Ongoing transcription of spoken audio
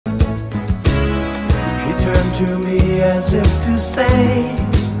turned to me as if to say,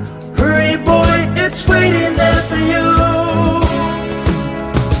 hurry boy, it's waiting there for you.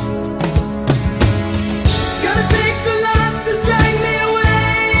 Gonna take a lot to drag me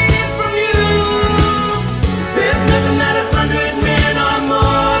away from you. There's nothing that 100 men or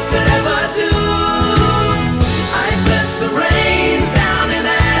more could ever do. I bless the rains down in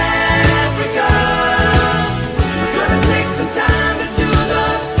Africa. We're gonna take some time to do the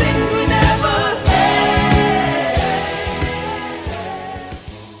things we never had.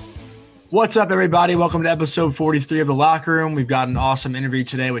 What's up, everybody? Welcome to episode 43 of the Latke Room. We've got an awesome interview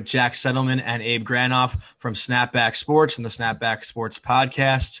today with Jack Settleman and Abe Granoff from SnapBack Sports and the SnapBack Sports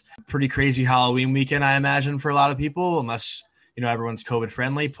Podcast. Pretty crazy Halloween weekend, I imagine, for a lot of people, unless, you know, everyone's COVID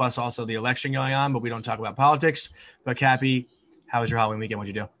friendly, plus also the election going on, but we don't talk about politics. But Cappy, how was your Halloween weekend?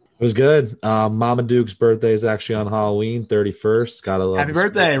 What'd you do? It was good. Mama Duke's birthday is actually on Halloween, 31st. Gotta love Happy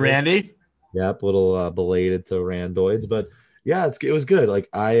birthday, Randy. Yep, a little belated to Randoids, but yeah, it was good. Like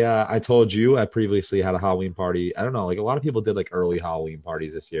I told you, I previously had a Halloween party. I don't know, like a lot of people did like early Halloween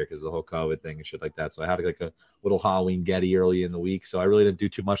parties this year because of the whole COVID thing and shit like that. So I had like a little Halloween Getty early in the week. So I really didn't do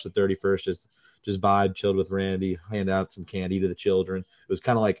too much the 31st. Just vibe, chilled with Randy, hand out some candy to the children. It was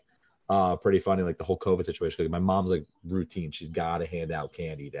kind of like pretty funny, like the whole COVID situation. Like my mom's like routine. She's got to hand out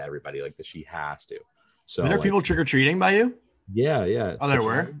candy to everybody, like that she has to. So Were there people trick-or-treating by you? Yeah. Oh, there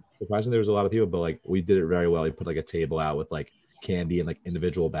were? Surprisingly, there was a lot of people, but like we did it very well. We put like a table out with like candy and like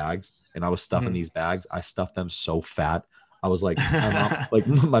individual bags, and I was stuffing these bags. I stuffed them so fat. I was like, like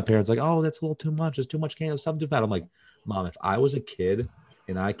my parents like, oh, that's a little too much. It's too much candy. Stuff too fat. I'm like, Mom, if I was a kid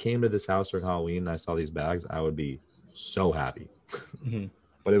and I came to this house during Halloween and I saw these bags, I would be so happy.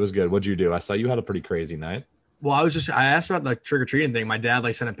 But it was good. What'd you do? I saw you had a pretty crazy night. Well, I asked about the trick-or-treating thing. My dad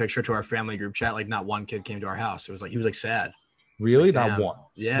like sent a picture to our family group chat. Like not one kid came to our house. It was like, he was like sad. Really? Like, not one?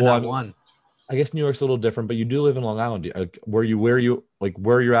 Yeah, well, not one. I guess New York's a little different, but you do live in Long Island. Where you're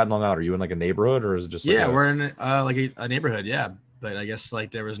at in Long Island? Are you in like a neighborhood, or is it just like we're in like a neighborhood, yeah. But I guess like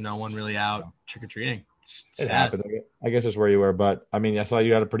there was no one really out trick or treating. It happened. I guess it's where you were, but I mean, I saw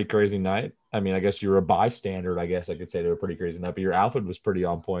you had a pretty crazy night. I mean, I guess you were a bystander. I guess I could say to a pretty crazy night, but your outfit was pretty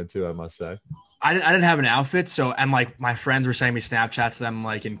on point too, I must say. I didn't have an outfit, so and like my friends were sending me Snapchats to them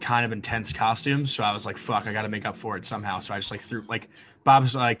like in kind of intense costumes, so I was like, fuck, I got to make up for it somehow. So I just like threw like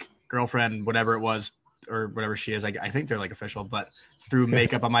Bob's like girlfriend, whatever it was, or whatever she is, like I think they're like official, but threw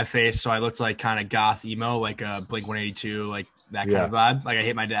makeup on my face, so I looked like kind of goth emo, like a Blink 182, like that kind of vibe. Like I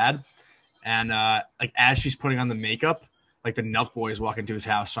hate my dad, and like as she's putting on the makeup, like the Nelk boys walk into his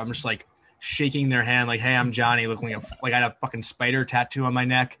house, so I'm just like shaking their hand, like, hey, I'm Johnny, looking like I had a fucking spider tattoo on my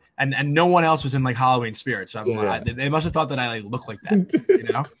neck, and no one else was in like Halloween spirit, so they must have thought that I like looked like that,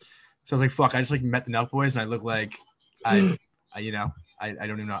 you know. So I was like, fuck, I just like met the Nelk boys, and I look like I don't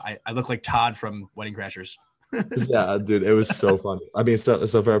even know. I look like Todd from Wedding Crashers. Yeah, dude, it was so funny. I mean, so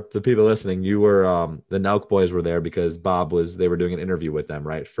for the people listening, you were the Nelk boys were there because they were doing an interview with them,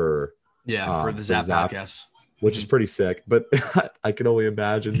 right? For the Zap podcast, which is pretty sick. But I can only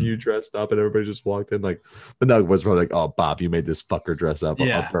imagine you dressed up and everybody just walked in. Like the Nelk boys were like, "Oh, Bob, you made this fucker dress up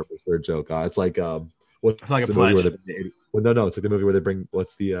on purpose for a joke." It's like what's like the a movie pledge. No, it's like the movie where they bring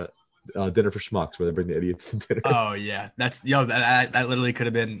what's the Dinner for Schmucks, where they bring the idiot to dinner. Oh yeah, that's that literally could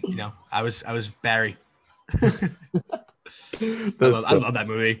have been. You know, I was Barry. I love that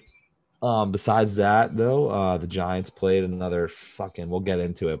movie. Besides that, though, the Giants played another we'll get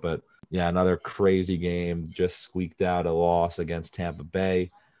into it, but yeah, another crazy game. Just squeaked out a loss against Tampa Bay.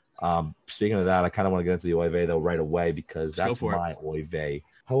 Speaking of that, I kind of want to get into the Oy vey though right away because that's my Oy vey.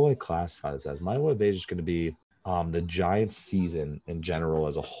 How will I classify this as? My Oy vey is just going to be the Giants season in general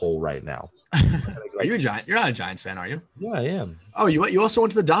as a whole right now. Are you a Giant? You're not a Giants fan, are you? Yeah, I am. Oh, you also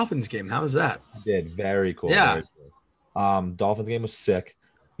went to the Dolphins game. How was that? I did. Very cool. Yeah. Very cool. Dolphins game was sick.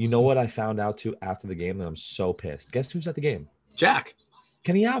 You know what I found out too after the game, and I'm so pissed. Guess who's at the game? Jack.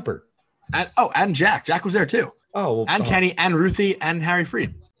 Kenny Albert. And Jack. Jack was there too. Oh, well, and Kenny and Ruthie and Harry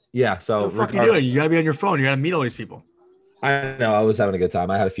Freed. Yeah. So what the fuck are you doing? You gotta be on your phone. You gotta meet all these people. I know. I was having a good time.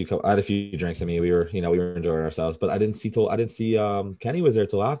 I had a few drinks. I mean, we were enjoying ourselves. But I didn't see Kenny was there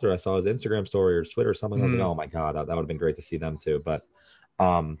till after I saw his Instagram story or Twitter or something. I was like, oh my god, that would have been great to see them too. But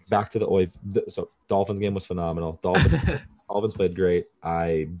back to the Dolphins game was phenomenal. Dolphins played great.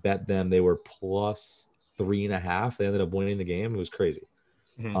 I bet them they were plus 3.5. They ended up winning the game. It was crazy.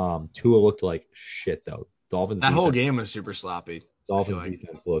 Tua looked like shit though. Dolphins. That whole game was super sloppy. Dolphins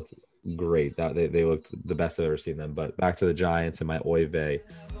defense looked great. That they looked the best I've ever seen them. But back to the Giants and my Oy vey.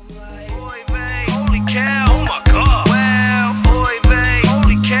 Holy cow! Oh my god! Wow! Oy vey!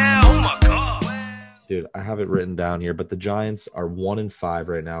 Holy cow! Oh my god! dude, I have it written down here, but the Giants are 1-5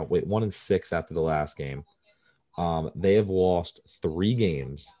 right now. Wait, 1-6 after the last game. They have lost 3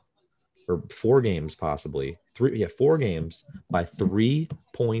 games or 4 games, possibly 4 games by 3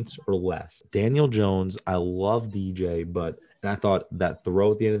 points or less. Daniel Jones, I love DJ, and I thought that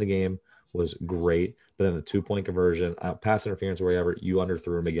throw at the end of the game was great. But then the 2-point conversion, pass interference, wherever you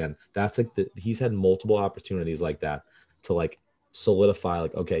underthrew him again. That's like he's had multiple opportunities like that to like solidify,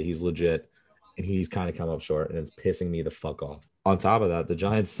 like, okay, he's legit, and he's kind of come up short, and it's pissing me the fuck off. On top of that, the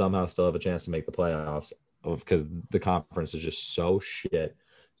Giants somehow still have a chance to make the playoffs because the conference is just so shit.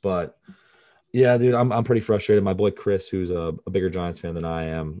 But yeah, dude, I'm pretty frustrated. My boy Chris, who's a bigger Giants fan than I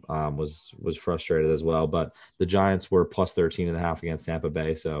am, was frustrated as well. But the Giants were plus 13.5 against Tampa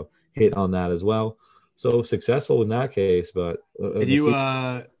Bay, so hit on that as well. So successful in that case. But did you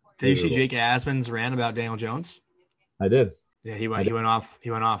see Jake Asman's rant about Daniel Jones? I did. Yeah, he went off.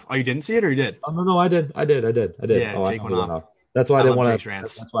 He went off. Oh, you didn't see it, or you did? Oh no, I did. Yeah, Jake went off. That's why I didn't want to.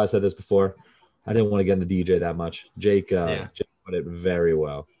 That's why I said this before. I didn't want to get into DJ that much. Jake put it very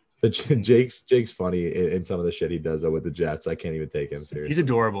well. But Jake's funny in some of the shit he does with the Jets. I can't even take him seriously. He's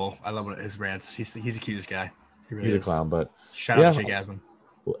adorable. I love his rants. He's the cutest guy. He's a clown. But shout out to Jake Asman.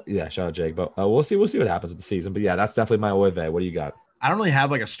 Yeah, shout out Jake. But we'll see what happens with the season. But yeah, that's definitely my Oive. What do you got? I don't really have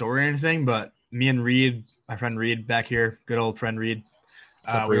like a story or anything, but me and Reed, my friend Reed back here, good old friend Reed,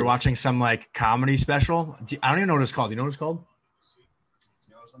 we were watching some like comedy special. I don't even know what it's called. Do you know what it's called?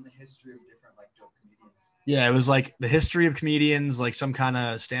 No, it's on the history of different like dope comedians. Yeah, it was like the history of comedians, like some kind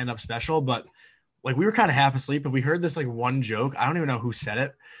of stand-up special. But like we were kind of half asleep, and we heard this like one joke. I don't even know who said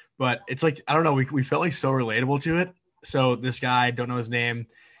it, but it's like, I don't know. We felt like so relatable to it. So this guy, don't know his name,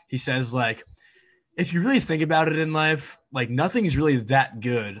 he says like, if you really think about it in life, like nothing's really that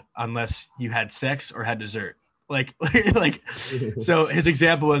good unless you had sex or had dessert. Like, so his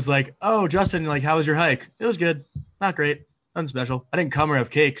example was like, oh, Justin, like, how was your hike? It was good. Not great. Nothing special. I didn't come or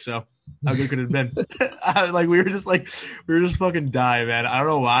have cake. So how good could it have been? Like, we were just fucking dying, man. I don't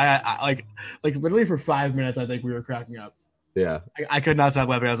know why. I like literally for 5 minutes, I think we were cracking up. Yeah. I could not stop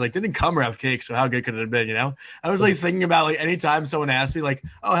laughing. I was like, didn't come or have cake. So how good could it have been? You know, I was like thinking about like anytime someone asked me like,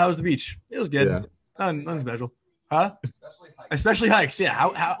 oh, how was the beach? It was good. Yeah. Nothing special. Huh? Especially hikes. Yeah. How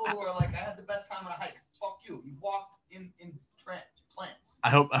people were like, I had the best time on a hike. Fuck you. You walked in plants. I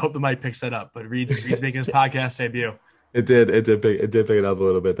hope the mic picks that up. But Reed's making his podcast debut. It did pick it up a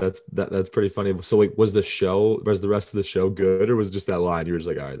little bit. That's pretty funny. So wait, was the rest of the show good, or was it just that line? You were just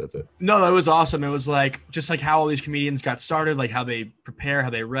like, all right, that's it. No, it was awesome. It was like just like how all these comedians got started, like how they prepare, how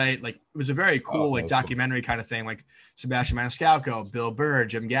they write. Like it was a very cool documentary kind of thing. Like Sebastian Maniscalco, Bill Burr,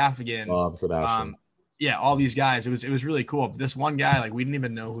 Jim Gaffigan. Sebastian. Yeah, all these guys. It was really cool. But this one guy, like we didn't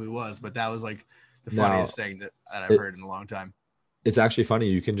even know who he was, but that was like the funniest thing that I've heard in a long time. It's actually funny.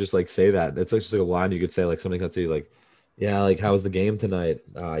 You can just like say that. It's like just like a line you could say, like somebody could say like, yeah, like how was the game tonight?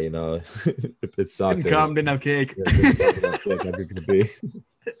 You know, it sucked. Didn't come, didn't have cake. That's literally gonna be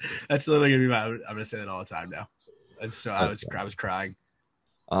I'm gonna say that all the time now. And so I was crying.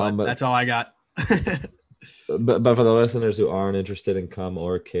 But that's all I got. but for the listeners who aren't interested in cum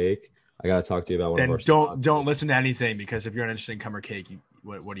or cake, I gotta talk to you about one of our sponsors. Don't listen to anything, because if you're not interested in cum or cake,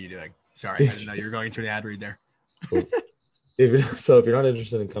 what are you doing? Sorry, I didn't know you were going into an ad read there. If you're not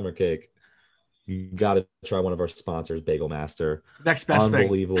interested in cum or cake, you got to try one of our sponsors, Bagel Master. Next best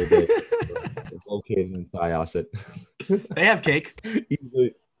Unbelievable thing. It's located in Syosset. They have cake.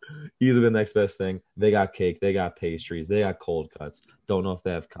 Easily the next best thing. They got cake. They got pastries. They got cold cuts. Don't know if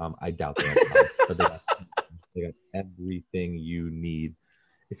they have cum. I doubt they have cum. But they got everything you need.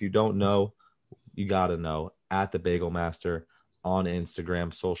 If you don't know, you got to know. At the Bagel Master on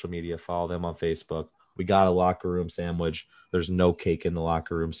Instagram, social media. Follow them on Facebook. We got a locker room sandwich. There's no cake in the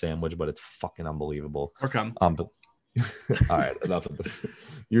locker room sandwich, but it's fucking unbelievable. Or come. But all right, enough of this.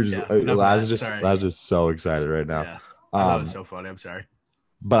 You're just Laz is just so excited right now. Yeah. That was so funny. I'm sorry.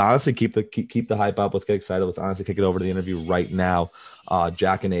 But honestly, keep the hype up. Let's get excited. Let's honestly kick it over to the interview right now.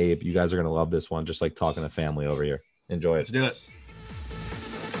 Jack and Abe, you guys are gonna love this one. Just like talking to family over here. Enjoy it. Let's do it.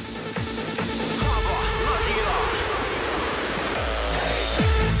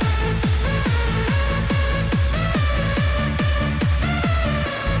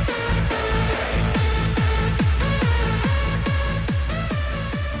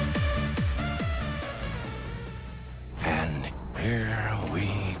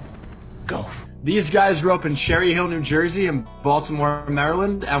 These guys grew up in Cherry Hill, New Jersey, and Baltimore,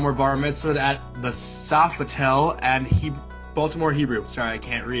 Maryland, and were bar mitzvahed at the Sofitel and Baltimore Hebrew. Sorry, I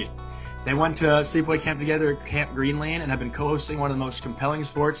can't read. They went to sleepaway camp together at Camp Green Lane and have been co-hosting one of the most compelling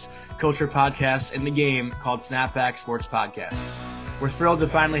sports culture podcasts in the game called SnapBack Sports Podcast. We're thrilled to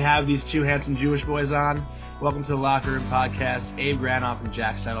finally have these two handsome Jewish boys on. Welcome to the Latke Room podcast, Abe Granoff and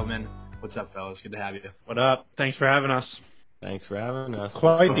Jack Settleman. What's up, fellas? Good to have you. What up? Thanks for having us. Thanks for having us.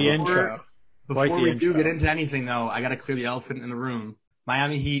 Quite the intro. Before we do get into anything, though, I got to clear the elephant in the room.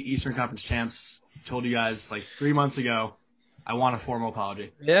 Miami Heat Eastern Conference champs. Told you guys like 3 months ago. I want a formal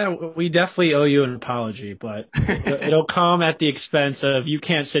apology. Yeah, we definitely owe you an apology, but it'll come at the expense of you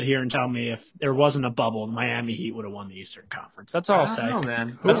can't sit here and tell me if there wasn't a bubble, the Miami Heat would have won the Eastern Conference. That's all I'll say. I don't know,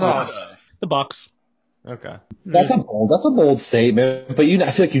 man. That's all. The Bucks. Okay. That's a bold statement, but I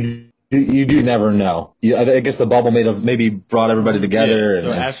feel like you do never know. I guess the bubble maybe brought everybody together. Yeah,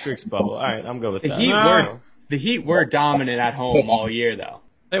 so asterisk bubble. All right, I'm good with that. The Heat were dominant at home all year, though.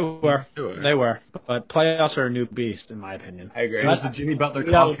 They were. But playoffs are a new beast, in my opinion. I agree. It was the Jimmy Butler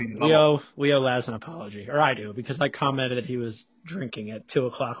coffee. We owe Laz an apology, or I do, because I commented that he was drinking at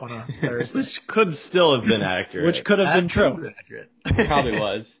 2:00 on a Thursday, Which could still have been accurate. which could have been true. Probably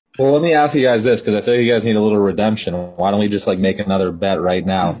was. Well, let me ask you guys this, because I feel like you guys need a little redemption. Why don't we just make another bet right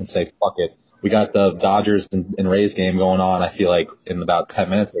now and say, fuck it. We got the Dodgers and Rays game going on, I feel like, in about 10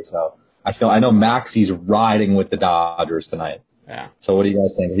 minutes or so. I know Maxie's riding with the Dodgers tonight. Yeah. So what do you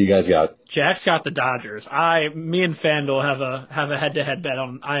guys think? Who you guys got? Jack's got the Dodgers. Me and FanDuel have a head-to-head bet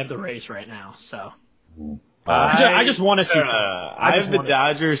on. I have the Rays right now, so I just want to see. I have the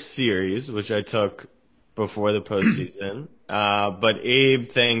Dodgers series, which I took before the postseason. But Abe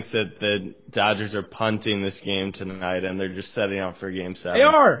thinks that the Dodgers are punting this game tonight, and they're just setting up for Game 7. They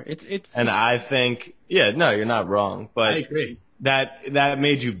are. And I think, you're not wrong. But I agree. That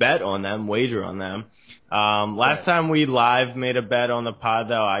made you bet on them, wager on them. Last time we live made a bet on the pod,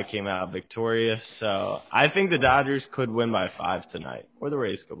 though, I came out victorious. So I think the Dodgers could win by 5 tonight, or the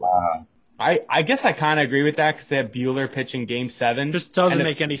Rays could win. I guess I kind of agree with that because they have Buehler pitching Game 7. Just doesn't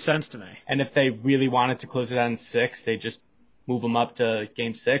make any sense to me. And if they really wanted to close it out in 6, they just move them up to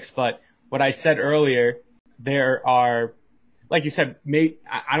Game 6. But what I said earlier, there are, like you said,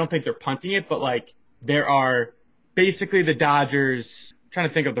 I don't think they're punting it, but there are basically the Dodgers. I'm trying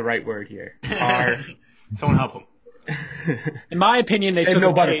to think of the right word here. Are Someone help them. In my opinion, they took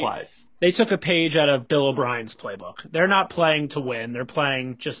no butterflies. They took a page out of Bill O'Brien's playbook. They're not playing to win. They're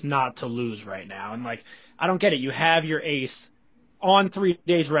playing just not to lose right now. And I don't get it. You have your ace on 3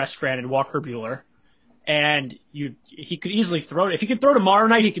 days rest, granted, Walker Buehler, and he could easily throw it. If he can throw tomorrow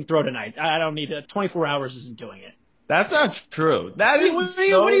night, he can throw tonight. I don't need it. 24 hours isn't doing it. That's not true. That is What do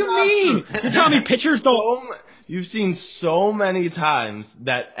you mean? You're telling me pitchers don't. You've seen so many times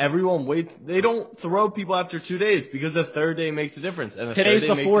that everyone waits. They don't throw people after 2 days because the third day makes a difference. And Today's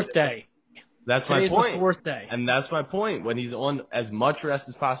the fourth day. That's my point. Today's the fourth day. And that's my point. When he's on as much rest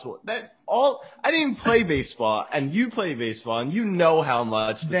as possible. I didn't play baseball, and you play baseball, and you know how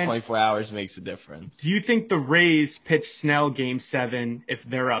much the 24 hours makes a difference. Do you think the Rays pitch Snell Game 7 if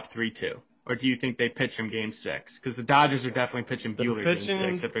they're up 3-2? Or do you think they pitch him Game 6? Because the Dodgers are definitely pitching Buehler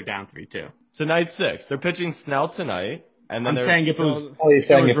Game 6 if they're down 3-2. So night 6. They're pitching Snell tonight. And then I'm saying if it was, He's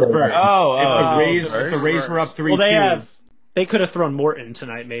saying it was reversed. If the Rays were up 3-2. They could have thrown Morton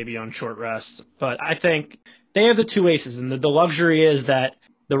tonight maybe on short rest. But I think they have the two aces. And the luxury is that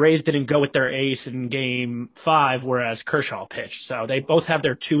the Rays didn't go with their ace in Game 5, whereas Kershaw pitched. So they both have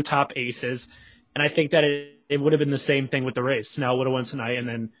their two top aces. And I think that it would have been the same thing with the Rays. Snell would have won tonight, and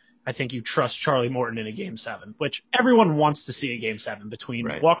then I think you trust Charlie Morton in a Game 7, which everyone wants to see a Game 7 between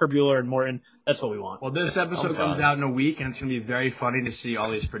Walker Buehler and Morton. That's what we want. Well, this episode comes out in a week, and it's going to be very funny to see all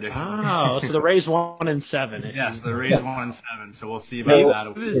these predictions. Oh, so the Rays 1-7. Yes, the Rays 1-7, so we'll see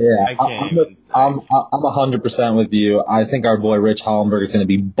about that. Yeah, I'm 100% with you. I think our boy Rich Hollenberg is going to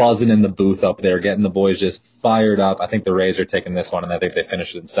be buzzing in the booth up there, getting the boys just fired up. I think the Rays are taking this one, and I think they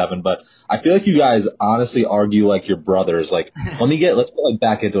finished it in 7. But I feel like you guys honestly argue like your brothers. Let's get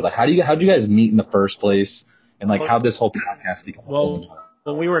back into it. How do you guys meet in the first place, and how this whole podcast become?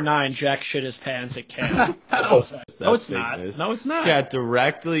 When we were 9, Jack shit his pants at camp. No, it's not. No, it's not. Got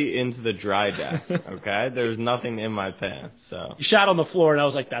directly into the dry deck. Okay, there's nothing in my pants. So you shot on the floor, and I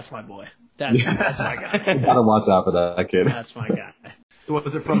was like, "That's my boy. That's my guy." You gotta watch out for that kid. That's my guy. What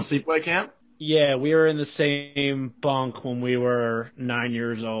was it from sleepaway camp? Yeah, we were in the same bunk when we were 9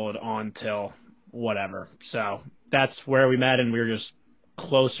 years old until whatever. So that's where we met, and we were just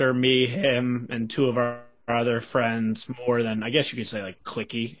closer, me, him, and two of our other friends, more than, I guess you could say,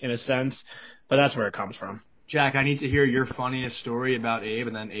 cliquey in a sense, but that's where it comes from. Jack, I need to hear your funniest story about Abe,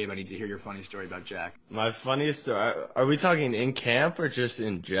 and then Abe, I need to hear your funny story about Jack. My funniest story, are we talking in camp or just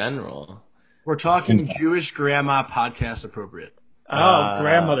in general? We're talking Jewish grandma podcast appropriate.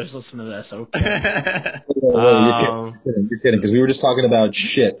 Grandmothers listen to this, okay. You're kidding, because we were just talking about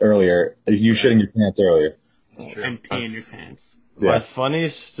shit earlier. You shitting your pants earlier. And peeing your pants. My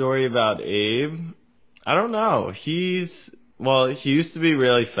funniest story about Abe, I don't know. He used to be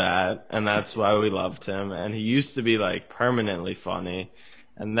really fat, and that's why we loved him. And he used to be like permanently funny.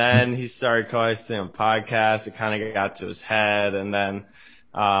 And then he started hosting a podcast. It kind of got to his head, and then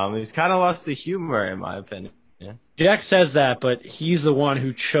he's kind of lost the humor, in my opinion. Yeah. Jack says that, but he's the one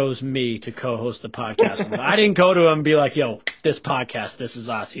who chose me to co-host the podcast. I didn't go to him and be like, yo, this podcast, this is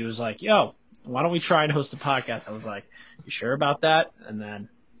us. He was like, yo, why don't we try and host a podcast? I was like, you sure about that? And then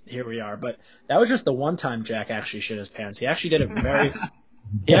here we are. But that was just the one time Jack actually shit his pants. He actually did it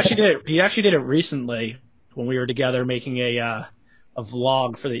he actually did it recently when we were together making a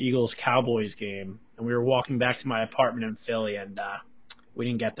vlog for the Eagles-Cowboys game. And we were walking back to my apartment in Philly, and we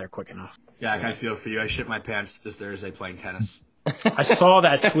didn't get there quick enough. Jack, I feel for you. I shit my pants this Thursday playing tennis. I saw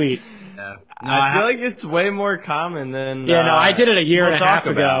that tweet. Yeah. I feel like it's way more common than. Yeah, no, I did it a year and a half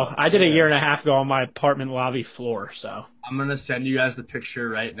ago. about. I did a year and a half ago on my apartment lobby floor. So I'm going to send you guys the picture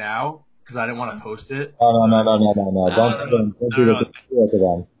right now because I didn't want to post it. No. Don't do that to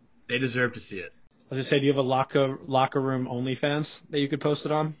them. They deserve to see it. I was gonna say, do you have a locker room OnlyFans that you could post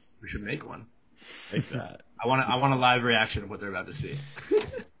it on? We should make one. Like that. I want a live reaction of what they're about to see.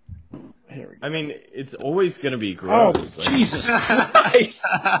 Here we go. I mean, it's always gonna be Oh, gross. Jesus Christ!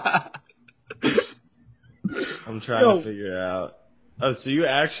 I'm trying to figure it out. Oh, so you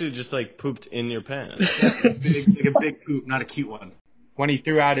actually just like pooped in your pants? Like a big poop, not a cute one. When he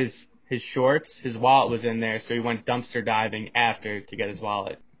threw out his shorts, his wallet was in there, so he went dumpster diving after to get his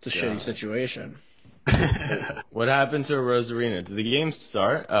wallet. It's a shitty situation. What happened to Rosarina? Did the game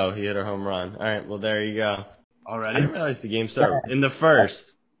start? Oh, he hit a home run. All right, well there you go. I Already? didn't realize the game started in the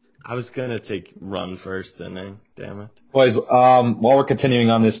first. I was gonna take run first inning. Damn it. Boys, while we're continuing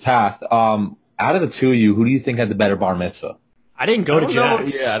on this path, out of the two of you, who do you think had the better bar mitzvah? I didn't go to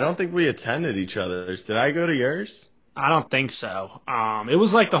Jack's. Yeah, I don't think we attended each other's. Did I go to yours? I don't think so. It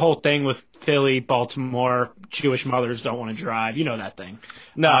was like the whole thing with Philly, Baltimore, Jewish mothers don't want to drive. You know that thing.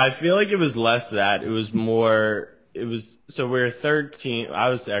 No, I feel like it was less that. It was more. So we're 13. I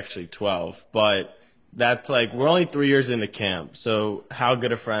was actually 12, but that's like we're only 3 years into camp. So how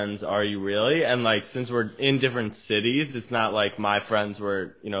good of friends are you really? And like since we're in different cities, it's not like my friends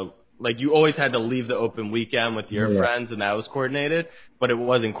were, like you always had to leave the open weekend with your friends and that was coordinated, but it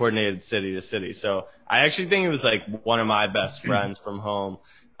wasn't coordinated city to city. So I actually think it was like one of my best friends from home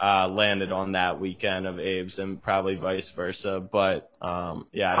landed on that weekend of Abe's and probably vice versa. But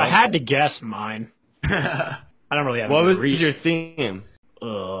yeah. I had to guess mine. I don't really have What a was your theme?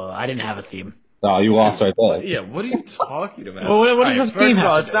 I didn't have a theme. Oh, you lost right there. Yeah, what are you talking about? Well, what does the theme First of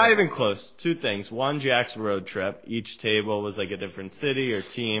all, have to it's do not with even close. Two things. One, Jack's road trip. Each table was like a different city or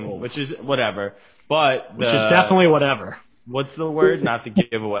team, which is whatever. But Which is definitely whatever. What's the word? Not the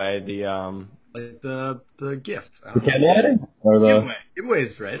giveaway. Like the gift. I The don't know. candy or the Giveaway.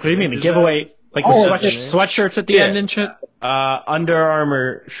 Giveaways, right? What do you mean, the Is giveaway? Like Oh, with sweatshirts at the Yeah. end and shit? Under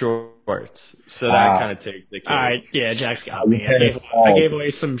Armour shorts. So that kind of takes the cake. All right, yeah, Jack's got me. I gave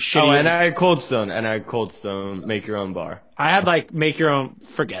away some shitty. Oh, and I had Cold Stone. Make your own bar. I had like make your own.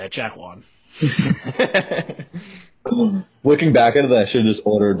 Forget it, Jack won. Looking back at it, I should have just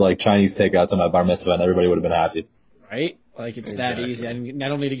ordered like Chinese takeouts on my bar mitzvah, and everybody would have been happy. Right? Like it's that easy. I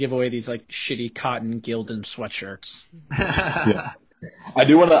don't need to give away these like shitty cotton Gildan sweatshirts. Yeah. I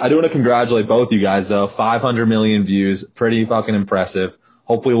do want to congratulate both you guys though. 500 million views, pretty fucking impressive.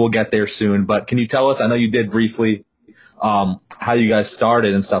 Hopefully we'll get there soon. But can you tell us? I know you did briefly, how you guys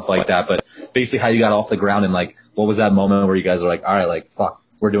started and stuff like that. But basically how you got off the ground and like what was that moment where you guys were like, all right, like fuck,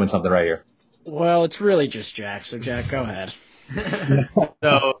 we're doing something right here. Well, it's really just Jack. So Jack, go ahead.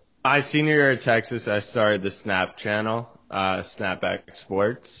 So my senior year at Texas, I started the Snap channel, SnapBack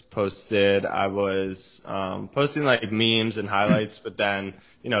Sports. I was posting like memes and highlights, but then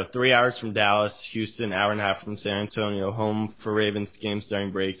 3 hours from Dallas, Houston, hour and a half from San Antonio, home for Ravens games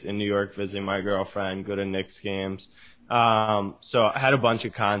during breaks, in New York visiting my girlfriend, go to Knicks games. So I had a bunch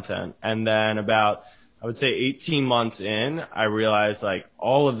of content, and then about I would say 18 months in, I realized like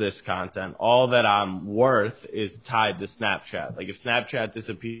all of this content, all that I'm worth is tied to Snapchat. Like if Snapchat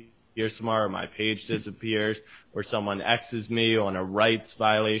disappears tomorrow, or my page disappears, or someone X's me on a rights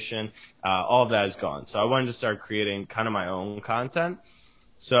violation, all of that is gone. So I wanted to start creating kind of my own content.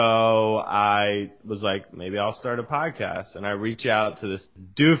 So I was like, maybe I'll start a podcast. And I reach out to this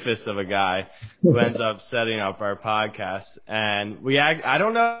doofus of a guy who ends up setting up our podcast. And I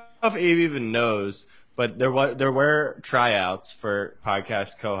don't know if Abe even knows, but there were tryouts for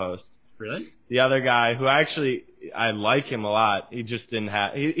podcast co-host. Really? The other guy who actually I like him a lot. He just didn't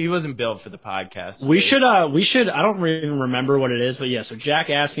have. He wasn't built for the podcast. We should. I don't even remember what it is, but yeah. So Jack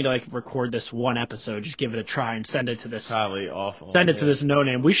asked me to like record this one episode, just give it a try and send it to this. Probably awful. Send it to this no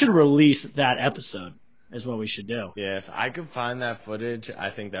name. We should release that episode. Is what we should do. Yeah, if I could find that footage, I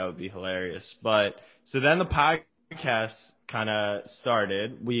think that would be hilarious. But so then the podcast kind of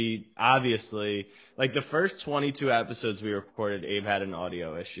started. We obviously, like the first 22 episodes we recorded, Abe had an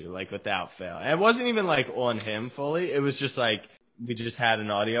audio issue, like without fail. And it wasn't even like on him fully. It was just like we just had an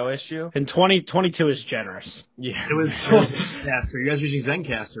audio issue. And 2022 is generous. Yeah. It was Zencaster. You guys were using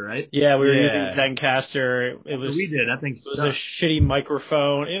Zencaster, right? Yeah, we were using Zencaster. That's what we did. I think it was a shitty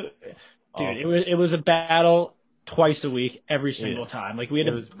microphone. It was a battle twice a week, every single time. Like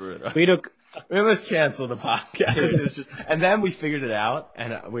it was brutal. We almost canceled the podcast. It was just, and then we figured it out,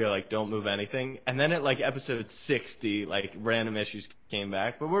 and we were like, don't move anything. And then at like episode 60, like random issues came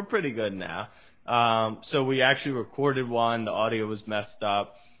back, but we're pretty good now. So we actually recorded one. The audio was messed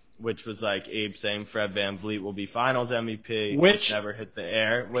up, which was like Abe saying Fred VanVleet will be Finals MVP, which never hit the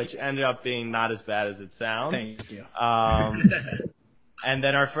air, which ended up being not as bad as it sounds. Thank you. And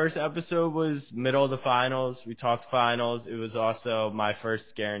then our first episode was middle of the finals. We talked finals. It was also my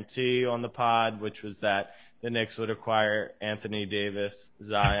first guarantee on the pod, which was that the Knicks would acquire Anthony Davis,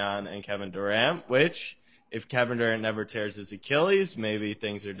 Zion, and Kevin Durant, which if Kevin Durant never tears his Achilles, maybe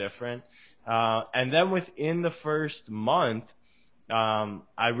things are different. And then within the first month,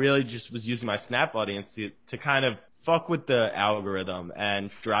 I really just was using my Snap audience to kind of fuck with the algorithm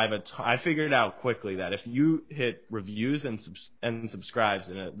and drive I figured out quickly that if you hit reviews and subscribes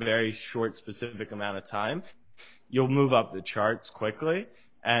in a very short, specific amount of time, you'll move up the charts quickly.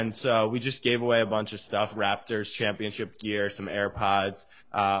 And so we just gave away a bunch of stuff, Raptors championship gear, some AirPods.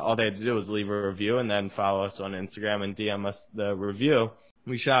 All they had to do was leave a review and then follow us on Instagram and DM us the review.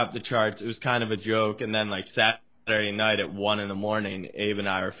 We shot up the charts. It was kind of a joke. And then like Saturday night at 1 a.m, Abe and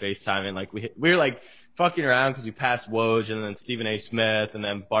I were FaceTiming. Like we were like fucking around because we passed Woj and then Stephen A. Smith and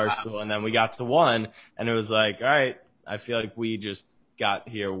then Barstool. And then we got to 1 and it was like, all right, I feel like we just got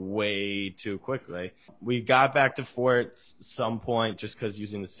here way too quickly. We got back to 4 at some point just because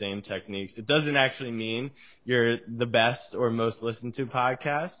using the same techniques. It doesn't actually mean you're the best or most listened to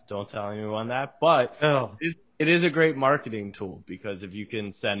podcast. Don't tell anyone that. But it is a great marketing tool because if you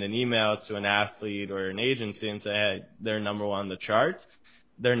can send an email to an athlete or an agency and say, hey, they're number 1 on the charts,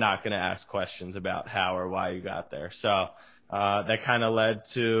 they're not going to ask questions about how or why you got there. So that kind of led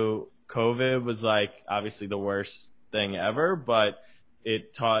to COVID was like obviously the worst thing ever, but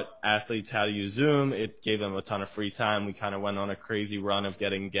it taught athletes how to use Zoom. It gave them a ton of free time. We kind of went on a crazy run of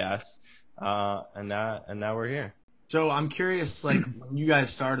getting guests, and now we're here. So I'm curious, like when you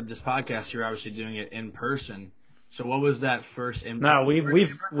guys started this podcast, you're obviously doing it in person. So what was that first impact? No,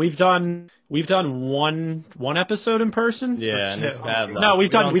 we've done one episode in person. Yeah, and it's bad luck. No,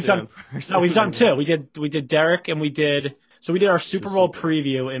 we've done 2. We did Derek and we did our Super Bowl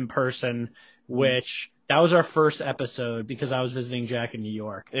preview in person, which that was our first episode because I was visiting Jack in New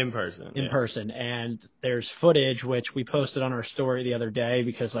York. In person. And there's footage which we posted on our story the other day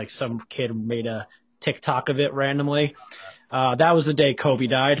because like some kid made a TikTok of it randomly. That was the day Kobe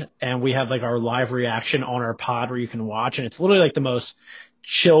died, and we have like our live reaction on our pod where you can watch, and it's literally like the most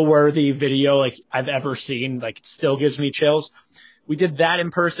chill-worthy video like I've ever seen. Like it still gives me chills. We did that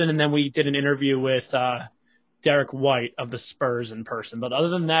in person, and then we did an interview with Derek White of the Spurs in person. But other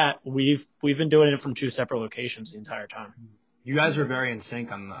than that, we've been doing it from 2 separate locations the entire time. You guys were very in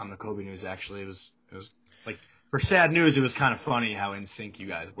sync on the Kobe news. Actually, it was like for sad news, it was kind of funny how in sync you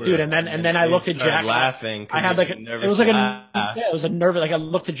guys were. Dude, and then I looked at Jack. Laughing. I had like it was a nervous. Like I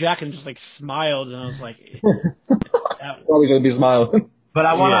looked at Jack and just like smiled, and I was like, probably shouldn't be smiling. But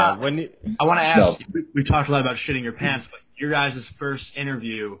I want to ask. No. We talked a lot about shitting your pants. But your guys' first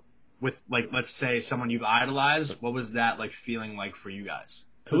interview with, like, let's say someone you've idolized, what was that like feeling like for you guys?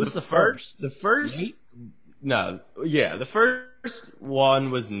 Who was the first? The first? The first one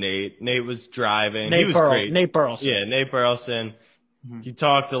was Nate. Nate was driving. He was great. Nate Burleson. Yeah, Nate Burleson. Mm-hmm. He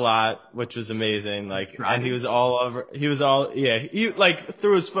talked a lot, which was amazing. Like, and he was all over. He like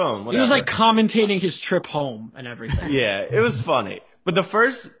through his phone. Whatever. He was like commentating his trip home and everything. Yeah, it was funny. But the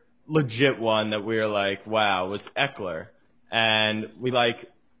first legit one that we were like, wow, was Eckler, and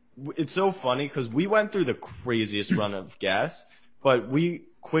it's so funny because we went through the craziest run of guests, but we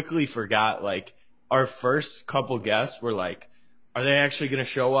quickly forgot, like, our first couple guests were like, are they actually going to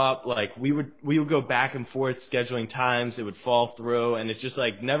show up? Like, we would go back and forth scheduling times. It would fall through, and it just,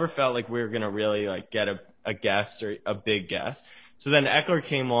 like, never felt like we were going to really, like, get a guest or a big guest. So then Eckler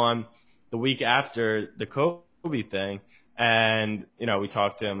came on the week after the Kobe thing, And, we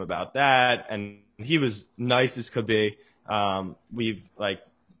talked to him about that, and he was nice as could be. We've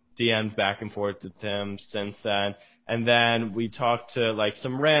DM'd back and forth with him since then. And then we talked to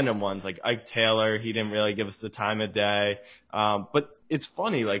some random ones, like Ike Taylor. He didn't really give us the time of day. But it's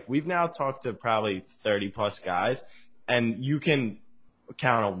funny, we've now talked to probably 30 plus guys, and you can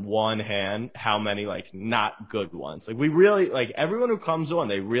count on one hand how many not good ones. We really everyone who comes on,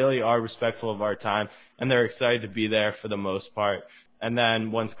 they really are respectful of our time, and they're excited to be there for the most part. And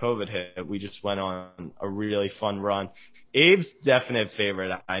then once COVID hit, we just went on a really fun run. Abe's definite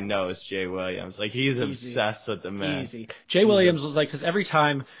favorite, I know, is Jay Williams. He's obsessed with the man. Easy. Jay Williams was because every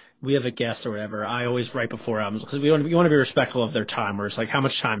time we have a guest or whatever, I always right before because we want to be respectful of their time. Where it's how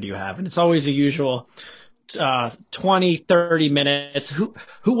much time do you have? And it's always the usual 20, 30 minutes. Who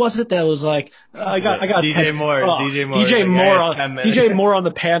was it that was I got DJ 10, Moore. oh, DJ Moore on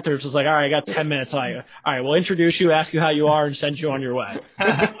the Panthers was all right, I got 10 minutes. All right, we'll introduce you, ask you how you are, and send you on your way.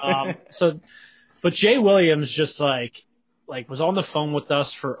 But Jay Williams just was on the phone with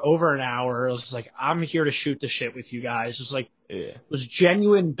us for over an hour. It was just I'm here to shoot the shit with you guys. Just it was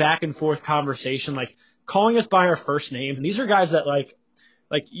genuine back and forth conversation, calling us by our first names. And these are guys that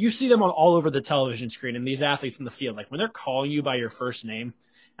you see them all over the television screen, and these athletes in the field, when they're calling you by your first name.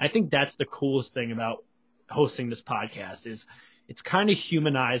 I think that's the coolest thing about hosting this podcast is it's kind of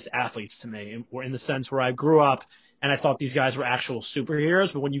humanized athletes to me, in the sense where I grew up and I thought these guys were actual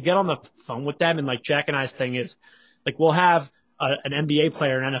superheroes. But when you get on the phone with them, and Jack and I's thing is we'll have an NBA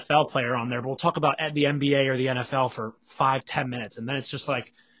player, an NFL player on there, but we'll talk about the NBA or the NFL for 5-10 minutes. And then it's just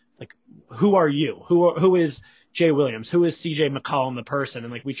who are you? Who is Jay Williams? Who is CJ McCollum, the person?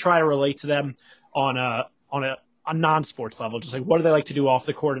 And we try to relate to them on a non-sports level, just what do they like to do off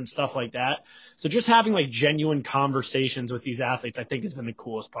the court and stuff like that. So just having genuine conversations with these athletes, I think has been the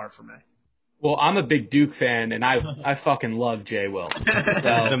coolest part for me. Well, I'm a big Duke fan, and I fucking love Jay Will. So,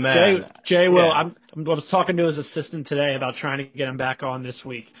 the man. Jay Will. Yeah. I was talking to his assistant today about trying to get him back on this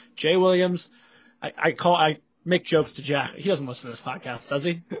week. Jay Williams. I make jokes to Jack. He doesn't listen to this podcast, does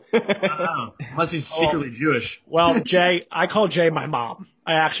he? Unless he's secretly Jewish. Well, Jay, I call Jay my mom.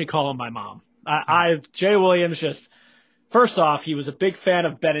 I actually call him my mom. Jay Williams first off, he was a big fan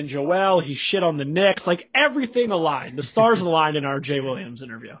of Ben and Joel. He shit on the Knicks. Everything aligned. The stars aligned in our Jay Williams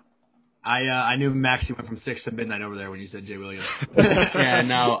interview. I knew Maxie went from 6 to midnight over there when you said Jay Williams. Yeah,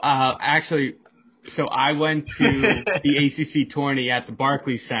 no. Actually, so I went to the ACC tourney at the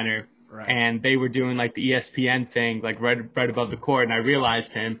Barclays Center, right, and they were doing the ESPN thing, right above the court, and I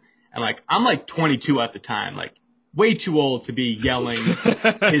realized him, and I'm 22 at the time, way too old to be yelling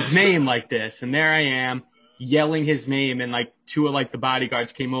his name like this, and there I am yelling his name, and two of the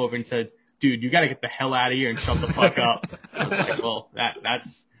bodyguards came over and said, "Dude, you got to get the hell out of here and shut the fuck up." I was well,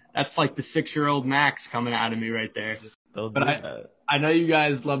 that's the 6-year-old Max coming out of me right there. But I know you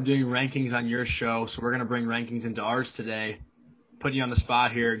guys love doing rankings on your show, so we're going to bring rankings into ours today. Putting you on the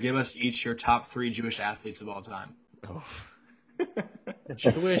spot here, give us each your top 3 Jewish athletes of all time. Oh.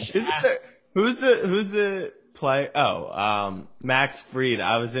 Jewish. Who's the player? Oh, Max Fried.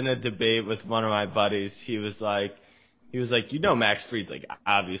 I was in a debate with one of my buddies. He was like, Max Fried's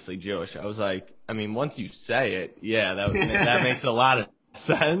obviously Jewish. I was once you say it, yeah, that makes a lot of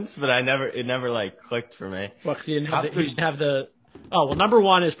sense, but it never clicked for me. Well, because you didn't have the. Oh well, number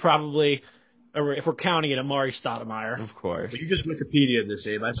one is probably, or if we're counting it, Amari Stoudemire. Of course. You just Wikipedia this,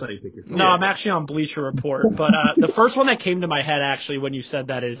 Abe. That's how you pick your. No, I'm actually on Bleacher Report. But the first one that came to my head actually when you said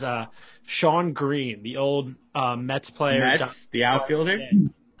that is Sean Green, the old Mets player. The outfielder.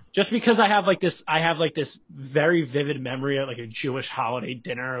 Just because I have this very vivid memory of a Jewish holiday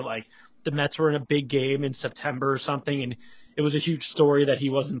dinner. The Mets were in a big game in September or something, and it was a huge story that he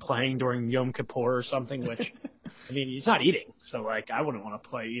wasn't playing during Yom Kippur or something, which, he's not eating. So, I wouldn't want to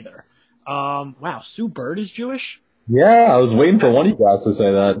play either. Wow, Sue Bird is Jewish? Yeah, I was waiting for one of you guys to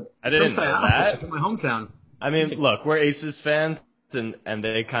say that. I didn't know that. It's my hometown. Look, we're Aces fans, and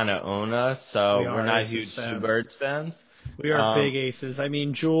they kind of own us, so we're not Aces huge fans. Sue Birds fans. We are big Aces.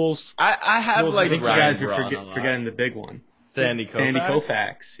 Jules. I have Jules, I think you Ryan guys are Braun forgetting the big one. Sandy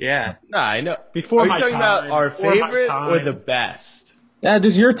Koufax, yeah. No, I know. Before Are you my talking time, about our before my favorite time. or the best? Yeah,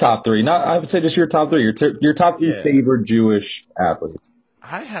 just your top 3. I would say just your top 3. Your top 3 favorite Jewish athletes.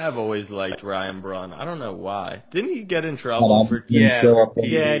 I have always liked Ryan Braun. I don't know why. Didn't he get in trouble for?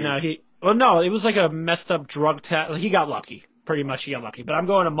 No, it was a messed up drug test. He got lucky. Pretty much he got lucky. But I'm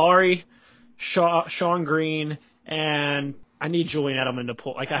going Amari, Sean Green, and I need Julian Edelman to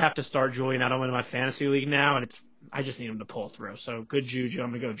pull. I have to start Julian Edelman in my fantasy league now, and I just need him to pull through. So good juju. I'm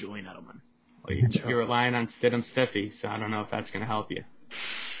going to go Julian Edelman. Well, you're relying on Stidham Stiffy, so I don't know if that's going to help you.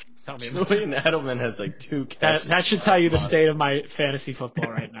 Tell me. Julian Edelman has like 2 catches. That should tell you the state of my fantasy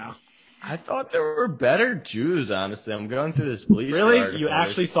football right now. I thought there were better Jews, honestly. I'm going through this Bleacher Really? article. You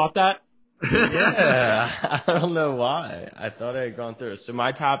actually thought that? Yeah. I don't know why. I thought I had gone through it. So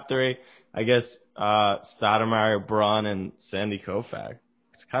my top 3, I guess, Stoudemire, Braun, and Sandy Koufax.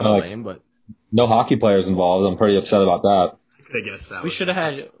 It's kind of lame, but No hockey players involved. I'm pretty upset about that. I guess that We should have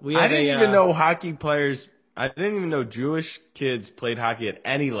had. I didn't even know hockey players. I didn't even know Jewish kids played hockey at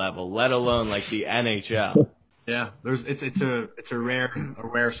any level, let alone like the NHL. Yeah, it's a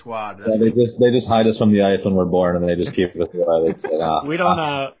rare squad. Yeah, they just hide us from the ice when we're born, and they just keep us away. They say,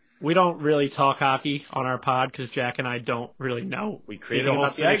 We don't really talk hockey on our pod because Jack and I don't really know. We created anything a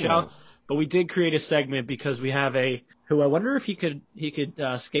whole about the NHL, segment. but we did create a segment because we have who I wonder if he could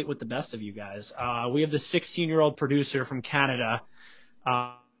skate with the best of you guys. We have the 16-year-old producer from Canada,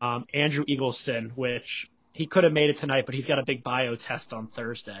 Andrew Eagleston, which he could have made it tonight, but he's got a big bio test on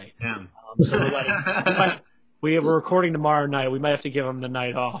Thursday. Damn. So we're recording tomorrow night. We might have to give him the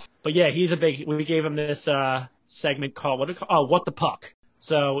night off. But yeah, we gave him this segment called What the Puck.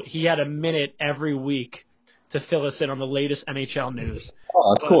 So he had a minute every week to fill us in on the latest NHL news.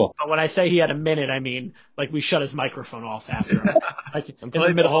 Oh, that's cool. But when I say he had a minute, I mean like we shut his microphone off after him. Like, And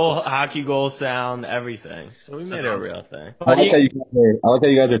played the whole hockey goal sound, everything. So we made it a real thing. I like how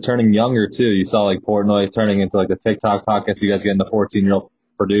you guys are turning younger too. You saw like Portnoy turning into like the TikTok podcast. You guys getting the 14-year-old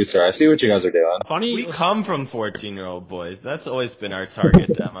producer. I see what you guys are doing. Funny. We come from 14-year-old boys. That's always been our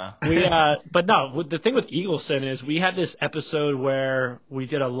target demo. But no, the thing with Eagleson is we had this episode where we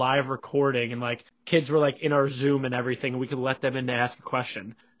did a live recording and like kids were like in our Zoom and everything, and we could let them in to ask a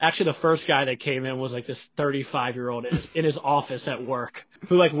question. Actually, the first guy that came in was like this 35-year-old in his office at work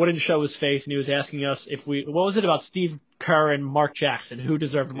who like wouldn't show his face, and he was asking us what was it about Steve Kerr and Mark Jackson, who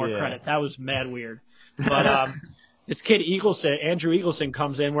deserved more credit. That was mad weird. But this kid Andrew Eagleson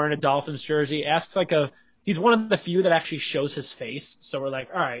comes in wearing a Dolphins jersey, asks he's one of the few that actually shows his face. So we're like,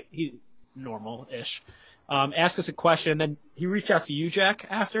 all right, he's normal-ish. Asked us a question, and then he reached out to you, Jack,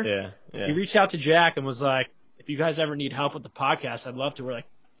 after. Yeah. He reached out to Jack and was like, if you guys ever need help with the podcast, I'd love to. We're like,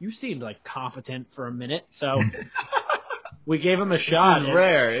 you seemed like competent for a minute. So we gave him a shot. It's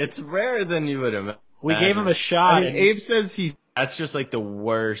rare. It's rarer than you would imagine. We gave him a shot. I mean, Abe says that's just like the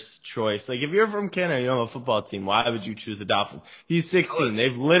worst choice. Like if you're from Canada, you don't have a football team, why would you choose the Dolphins? He's 16.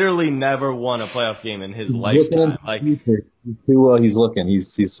 They've literally never won a playoff game in his lifetime. Like He's looking.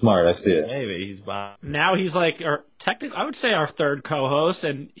 He's smart. I see it. maybe he's behind. Now he's like, technically, I would say our third co-host,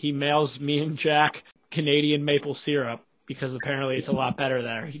 and he mails me and Jack Canadian maple syrup because apparently it's a lot better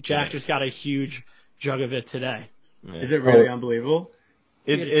there. Jack just got a huge jug of it today. Is it really unbelievable?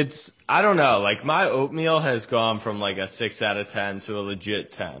 It's I don't know. Like my oatmeal has gone from like a 6 out of 10 to a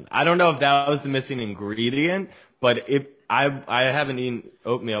legit 10. I don't know if that was the missing ingredient, but I haven't eaten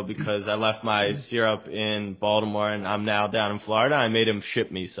oatmeal because I left my syrup in Baltimore and I'm now down in Florida. I made him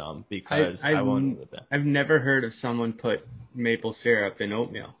ship me some because I wanted with that. I've never heard of someone put maple syrup in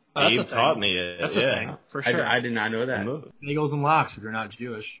oatmeal. Oh, that's a Abe thing. taught me it. That's a thing, for sure. I did not know that. Eagles and locks if you're not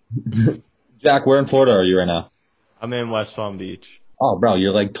Jewish. Jack, where in Florida are you right now? I'm in West Palm Beach. Oh, bro,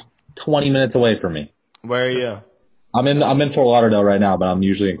 you're like 20 minutes away from me. Where are you? I'm in Fort Lauderdale right now, but I'm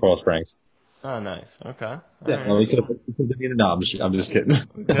usually in Coral Springs. Oh, nice. Okay. Yeah, All well, right. no, I'm just kidding.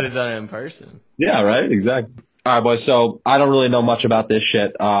 We could have done it in person. Yeah, right? Exactly. All right, boys. So I don't really know much about this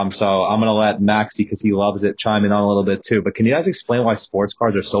shit. So I'm going to let Maxie, because he loves it, chime in on a little bit too. But can you guys explain why sports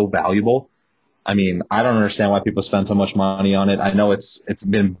cards are so valuable? I mean, I don't understand why people spend so much money on it. I know it's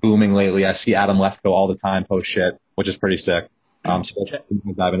been booming lately. I see Adam Lefko all the time post shit, which is pretty sick. So let's dive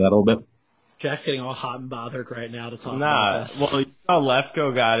into that a little bit. Jack's getting all hot and bothered right now to talk about this. Well, you saw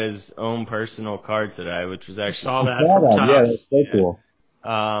Lefko got his own personal card today, which was actually saw that. Yeah, that's so cool.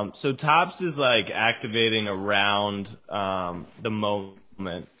 So Topps is like activating around the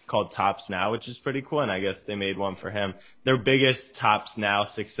moment called Topps Now, which is pretty cool, and I guess they made one for him. Their biggest Topps Now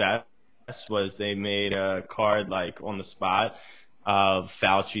success was they made a card like on the spot of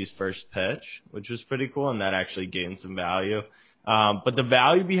Fauci's first pitch, which was pretty cool, and that actually gained some value. But the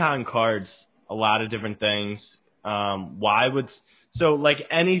value behind cards, a lot of different things. So like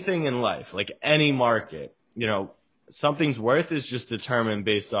anything in life, like any market, you know, something's worth is just determined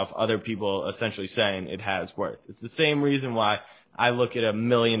based off other people essentially saying it has worth. It's the same reason why I look at $1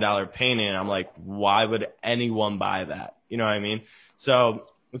 million painting and I'm like, why would anyone buy that? You know what I mean? So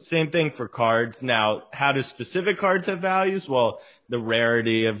the same thing for cards. Now, how do specific cards have values? Well, the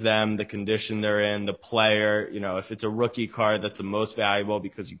rarity of them, the condition they're in, the player, you know, if it's a rookie card, that's the most valuable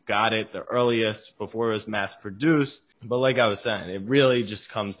because you got it the earliest before it was mass produced. But like I was saying, it really just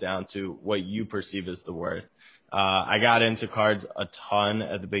comes down to what you perceive as the worth. I got into cards a ton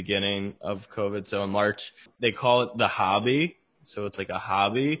at the beginning of COVID. So in March, they call it the hobby. So it's like a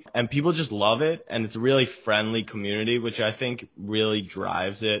hobby and people just love it. And it's a really friendly community, which I think really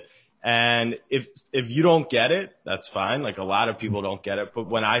drives it. And if you don't get it, that's fine. Like a lot of people don't get it. But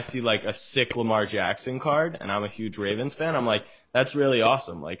when I see like a sick Lamar Jackson card and I'm a huge Ravens fan, I'm like, that's really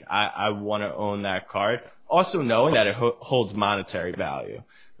awesome. Like I want to own that card. Also knowing that it holds monetary value.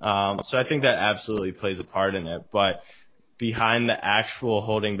 So I think that absolutely plays a part in it. But behind the actual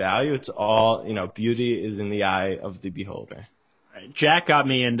holding value, it's all, beauty is in the eye of the beholder. Right. Jack got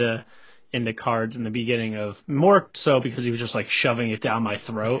me into cards in the beginning of more so because he was just like shoving it down my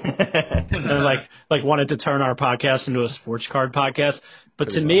throat and like wanted to turn our podcast into a sports card podcast. But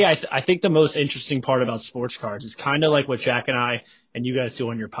to me, I think the most interesting part about sports cards is kind of like what Jack and I and you guys do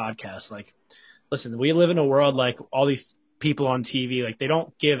on your podcast. Like, listen, we live in a world like all these people on TV, like they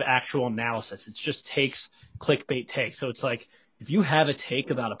don't give actual analysis. It's just clickbait takes. So it's like, if you have a take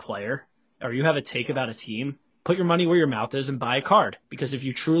about a player or you have a take about a team, put your money where your mouth is and buy a card. Because if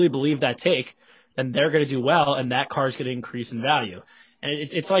you truly believe that take, then they're going to do well and that card's going to increase in value.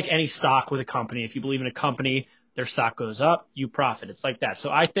 And it's like any stock with a company. If you believe in a company, their stock goes up, you profit. It's like that. So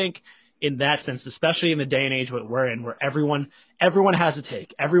I think in that sense, especially in the day and age what we're in, where everyone has a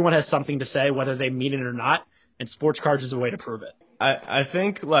take. Everyone has something to say, whether they mean it or not. And sports cards is a way to prove it. I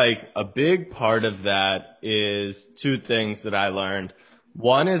think like a big part of that is two things that I learned.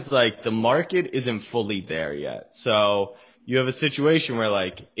 One is like the market isn't fully there yet. So you have a situation where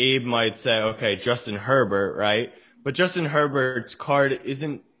like Abe might say, okay, Justin Herbert, right? But Justin Herbert's card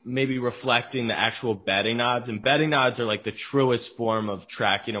isn't maybe reflecting the actual betting odds. And betting odds are like the truest form of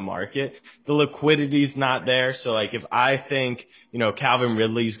tracking a market. The liquidity's not there. So like if I think, Calvin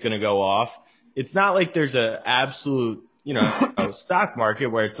Ridley's going to go off, it's not like there's a absolute, stock market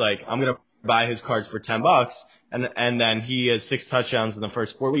where it's like, I'm going to buy his cards for $10 and then he has 6 touchdowns in the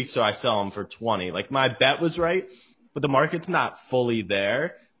first 4 weeks. So I sell him for 20. Like my bet was right, but the market's not fully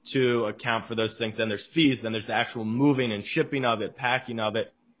there to account for those things. Then there's fees, then there's the actual moving and shipping of it, packing of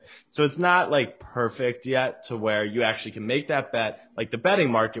it. So it's not like perfect yet to where you actually can make that bet like the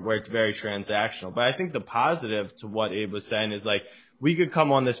betting market where it's very transactional. But I think the positive to what Abe was saying is like, we could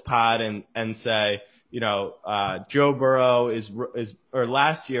come on this pod and say, Joe Burrow or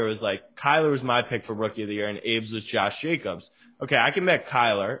last year was like, Kyler was my pick for rookie of the year and Abe's was Josh Jacobs. Okay. I can bet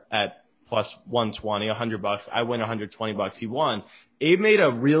Kyler at plus 120, $100. I win $120. He won. Abe made a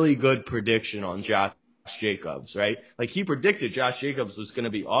really good prediction on Josh Jacobs, right? Like he predicted Josh Jacobs was going to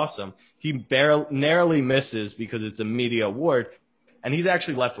be awesome. He narrowly misses because it's a media award and he's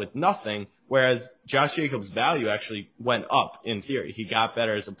actually left with nothing. Whereas Josh Jacobs' value actually went up in theory. He got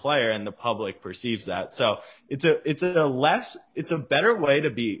better as a player and the public perceives that. So it's a better way to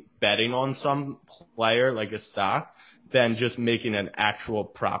be betting on some player like a stock than just making an actual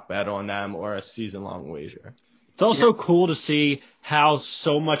prop bet on them or a season-long wager. It's also cool to see how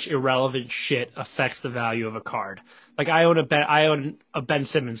so much irrelevant shit affects the value of a card. Like I own a Ben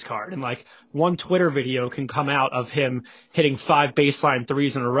Simmons card and like one Twitter video can come out of him hitting 5 baseline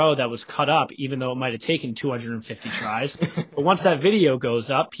threes in a row that was cut up, even though it might have taken 250 tries. But once that video goes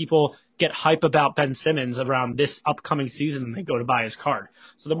up, people get hype about Ben Simmons around this upcoming season and they go to buy his card.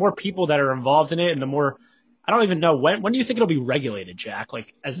 So the more people that are involved in it and the more, I don't even know, when do you think it'll be regulated, Jack,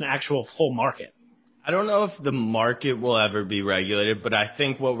 like as an actual full market? I don't know if the market will ever be regulated, but I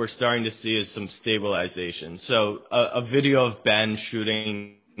think what we're starting to see is some stabilization. So a video of Ben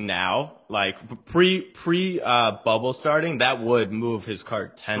shooting now, like pre bubble starting, that would move his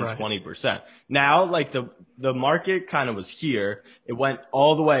card 10, right. 20%. Now, like the market kind of was here. It went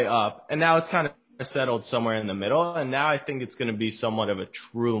all the way up and now it's kind of settled somewhere in the middle. And now I think it's going to be somewhat of a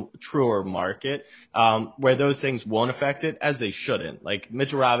truer market, where those things won't affect it as they shouldn't. Like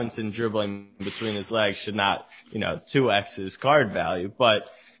Mitchell Robinson dribbling between his legs should not, 2x his card value. But,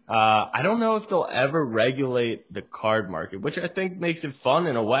 I don't know if they'll ever regulate the card market, which I think makes it fun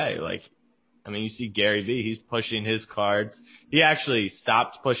in a way. Like, I mean, you see Gary Vee, he's pushing his cards. He actually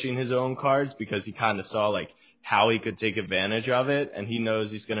stopped pushing his own cards because he kind of saw like how he could take advantage of it. And he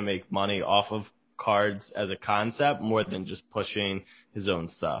knows he's going to make money off of cards as a concept more than just pushing his own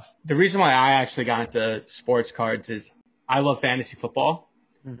stuff. The reason why I actually got into sports cards is I love fantasy football.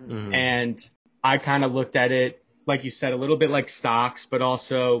 Mm-hmm. And I kind of looked at it, like you said, a little bit like stocks, but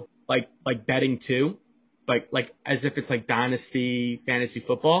also like betting too, like as if it's like dynasty fantasy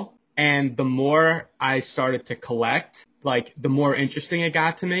football. And the more I started to collect, like the more interesting it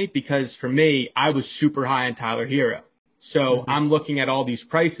got to me, because for me, I was super high on Tyler Hero. So I'm looking at all these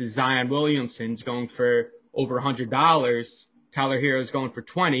prices. Zion Williamson's going for over $100. Tyler Hero's going for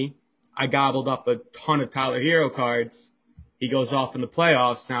 $20. I gobbled up a ton of Tyler Hero cards. He goes off in the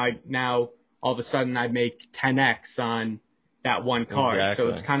playoffs. Now all of a sudden I make 10x on that one card. Exactly.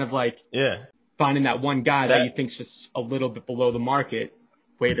 So it's kind of like Yeah. finding that one guy that you think's just a little bit below the market.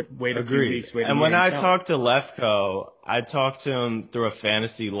 Wait a few weeks. And when I talked to Lefko, I talked to him through a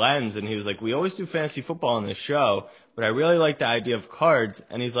fantasy lens, and he was like, we always do fantasy football on this show, but I really like the idea of cards.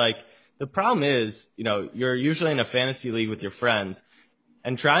 And he's like, the problem is, you're usually in a fantasy league with your friends,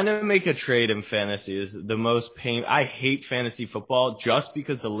 and trying to make a trade in fantasy is the most pain. I hate fantasy football just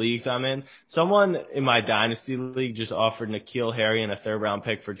because the leagues I'm in. Someone in my dynasty league just offered N'Keal Harry and a 3rd-round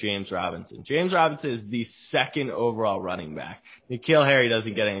pick for James Robinson. James Robinson is the 2nd overall running back. N'Keal Harry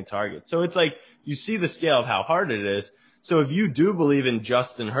doesn't get any targets. So it's like you see the scale of how hard it is. So if you do believe in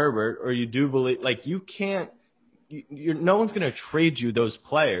Justin Herbert, or you do believe, you can't, no one's going to trade you those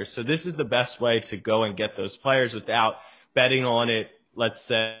players. So this is the best way to go and get those players without betting on it, let's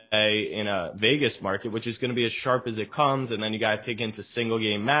say, in a Vegas market, which is going to be as sharp as it comes. And then you got to take into single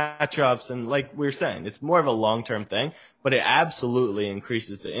game matchups. And like we were saying, it's more of a long-term thing, but it absolutely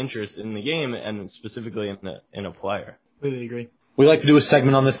increases the interest in the game and specifically in a player. Really agree. We like to do a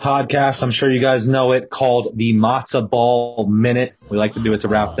segment on this podcast. I'm sure you guys know it, called the Matzo Ball Minute. We like to do it to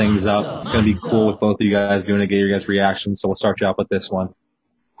wrap things up. It's going to be cool with both of you guys doing it, get your guys' reactions. So we'll start you off with this one.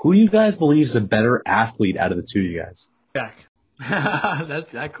 Who do you guys believe is a better athlete out of the two of you guys? Jack.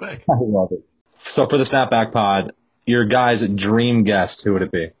 That's that quick. I love it. So for the Snapback Pod, your guys' dream guest, who would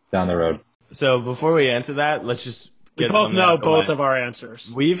it be down the road? So before we answer that, let's just We get both something know out the both way. of our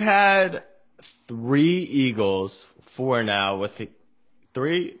answers. We've had 3 Eagles, 4 now with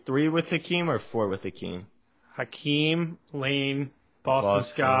three with Hakeem, or 4 with Hakeem? Hakeem, Lane, Boston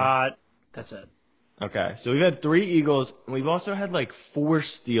Scott. That's it. Okay, so we've had 3 Eagles, and we've also had 4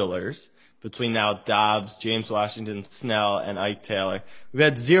 Steelers between now Dobbs, James Washington, Snell, and Ike Taylor. We've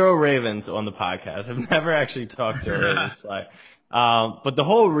had 0 Ravens on the podcast. I've never actually talked to a Ravens player. But the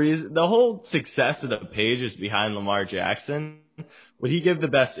whole success of the page is behind Lamar Jackson. Would he give the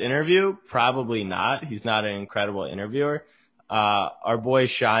best interview? Probably not. He's not an incredible interviewer. Our boy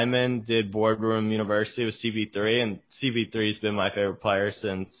Shyman did Boardroom University with CB3, and CB3's been my favorite player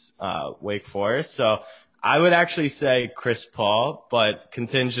since Wake Forest. So I would actually say Chris Paul, but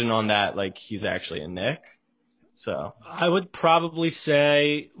contingent on that, he's actually a Nick. So I would probably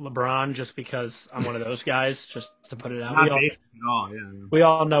say LeBron, just because I'm one of those guys, just to put it out. We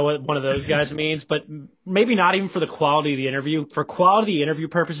all know what one of those guys means, but maybe not even for the quality of the interview. For quality interview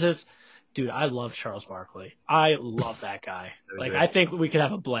purposes, dude, I love Charles Barkley. I love that guy. I think we could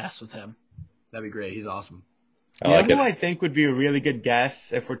have a blast with him. That'd be great. He's awesome. Who I think would be a really good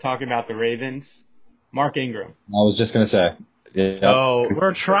guess if we're talking about the Ravens? Mark Ingram. I was just going to say. Yeah. So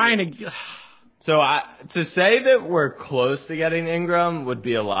we're trying to. So to say that we're close to getting Ingram would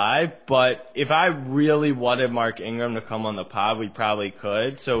be a lie, but if I really wanted Mark Ingram to come on the pod, we probably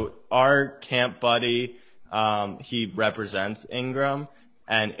could. So our camp buddy, he represents Ingram,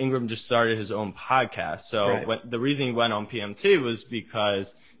 and Ingram just started his own podcast. So the reason he went on PMT was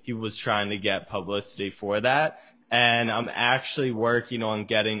because he was trying to get publicity for that. And I'm actually working on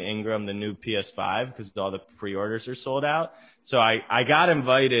getting Ingram the new PS5 because all the pre-orders are sold out. So I got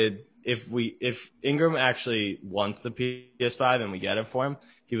invited. If Ingram actually wants the PS5 and we get it for him,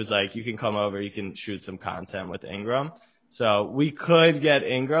 he was like, you can come over, you can shoot some content with Ingram. So we could get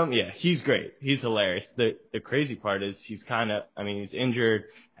Ingram. Yeah, he's great. He's hilarious. The crazy part is he's injured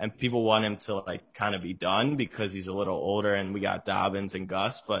and people want him to kind of be done because he's a little older and we got Dobbins and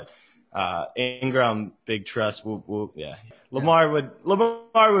Gus, but Ingram, big trust. Yeah. Lamar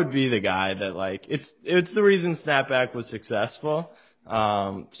would be the guy that it's the reason Snapback was successful.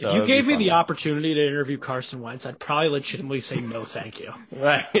 So if you gave me the opportunity to interview Carson Wentz, I'd probably legitimately say no, thank you.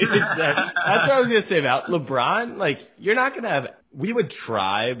 Right. Exactly. That's what I was gonna say about LeBron. You're not gonna have. We would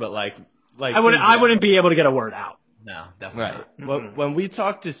try, but I wouldn't be able to get a word out. No, definitely right. not. When we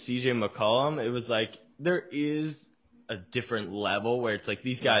talked to CJ McCollum, it was there is a different level where it's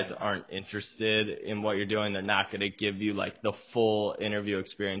these guys aren't interested in what you're doing. They're not going to give you the full interview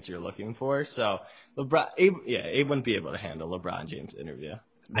experience you're looking for. So Abe wouldn't be able to handle LeBron James' interview.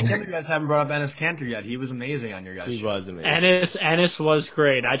 I can't believe you guys haven't brought up Enes Kanter yet. He was amazing on your guys' show. He was amazing. Ennis was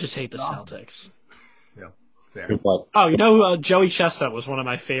great. I just hate the Celtics. Yeah, fair. Oh, Joey Chestnut was one of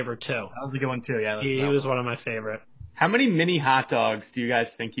my favorite too. That was a good one too. Yeah, he was one of my favorite. How many mini hot dogs do you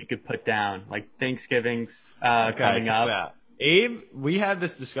guys think you could put down? Thanksgiving's coming up. Abe, we had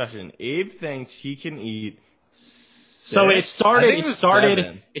this discussion. Abe thinks he can eat 6. So it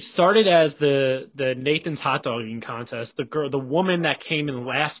started as the Nathan's hot dog eating contest. The woman that came in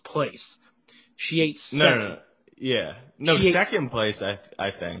last place, she ate 7. No. Yeah. No, She- second place, I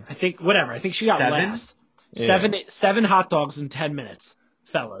think. I think whatever. I think she got 7? last. Yeah. Seven hot dogs in 10 minutes,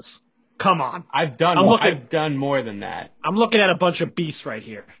 fellas. Come on. I've I'm done more than that. I'm looking at a bunch of beasts right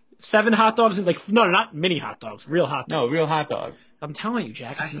here. 7 hot dogs and no, not mini hot dogs, real hot dogs. No, real hot dogs. I'm telling you,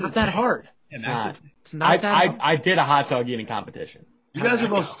 Jack, it's not that hard. It's not. It's not that hard. I did a hot dog eating competition. You guys are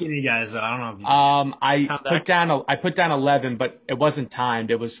both skinny guys, though. I don't know if you I How'd that put down 11, but it wasn't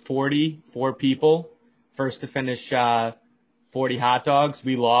timed. It was 44 people. First to finish 40 hot dogs.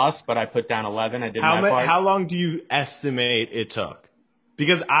 We lost, but I put down 11. I did my part. How long do you estimate it took?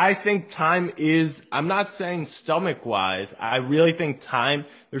 Because I think time is, I'm not saying stomach wise, I really think time,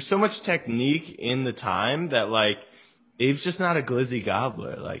 there's so much technique in the time that like, Abe's just not a glizzy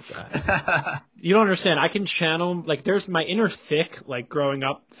gobbler like that. You don't understand. I can channel, like, there's my inner thick, like, growing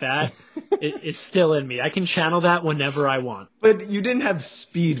up fat. It's still in me. I can channel that whenever I want. But you didn't have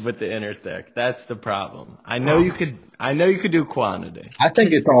speed with the inner thick. That's the problem. I know you could do quantity. I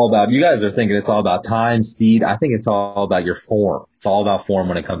think it's all about, you guys are thinking it's all about time, speed. I think it's all about your form. It's all about form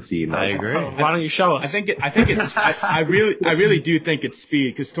when it comes to eating. I agree. Why don't you show us? I really do think it's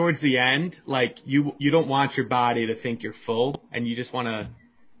speed, because towards the end, like, you don't want your body to think you're full, and you just want to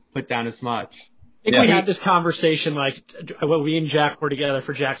put down as much. I think we had this conversation, like, when we and Jack were together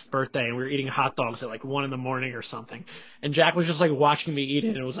for Jack's birthday, and we were eating hot dogs at, like, 1 in the morning or something. And Jack was just, like, watching me eat it,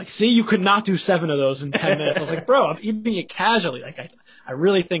 and it was like, see, you could not do 7 of those in 10 minutes. I was like, bro, I'm eating it casually. Like, I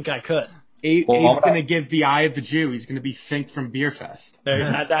really think I could. Abe's going to give the eye of the Jew. He's going to be Fink from Beer Fest.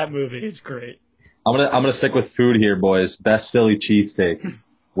 That movie is great. I'm gonna stick with food here, boys. Best Philly cheesesteak.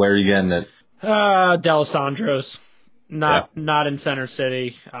 Where are you getting it? D'Alessandro's. Not in Center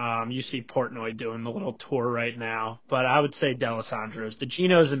City. You see Portnoy doing the little tour right now, but I would say D'Alessandro's. The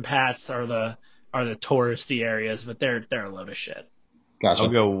Geno's and Pat's are the touristy areas, but they're a load of shit. Gotcha. I'll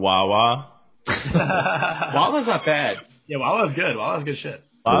go Wawa. Wawa's not bad. Yeah, Wawa's good. Wawa's good shit.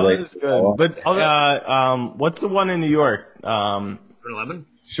 Wawa's good. But what's the one in New York? For 11?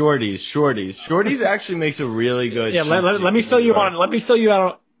 Shorty's. Shorty's actually makes a really good. Yeah, let me fill you on. Let me fill you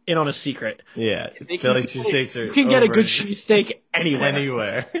out in on a secret. Yeah, Philly cheesesteaks are. You can get a good cheesesteak anywhere.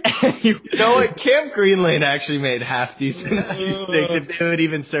 Anywhere. You know what? Camp Green Lane actually made half decent cheesesteaks if they would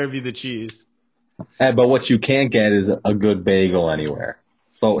even serve you the cheese. But what you can't get is a good bagel anywhere.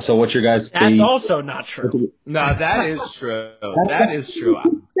 So what's your guys' That's favorite? also not true. No, that is true. That is true.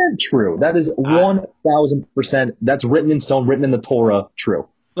 That's true. That is 1,000%. That's written in stone, written in the Torah. True.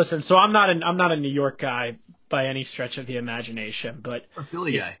 Listen, so I'm not a New York guy by any stretch of the imagination, but A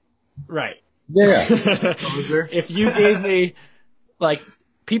Philly guy. right. Yeah. If you gave me, like,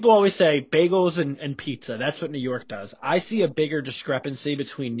 people always say bagels and pizza. That's what New York does. I see a bigger discrepancy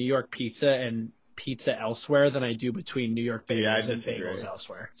between New York pizza and pizza elsewhere than I do between New York bagels Yeah, I and disagree. bagels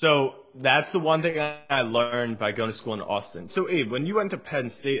elsewhere. So that's the one thing I learned by going to school in Austin. So Abe, when you went to Penn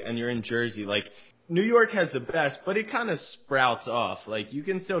State and you're in Jersey, like, New York has the best, but it kind of sprouts off. Like, you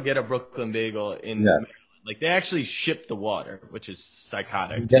can still get a Brooklyn bagel in Maryland. Like, they actually ship the water, which is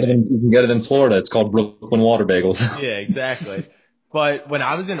psychotic. You can get it in Florida. It's called Brooklyn Water Bagels. Yeah, exactly. But when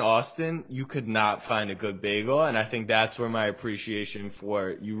I was in Austin, you could not find a good bagel, and I think that's where my appreciation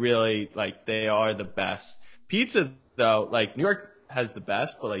for you really, like, they are the best. Pizza, though, like, New York has the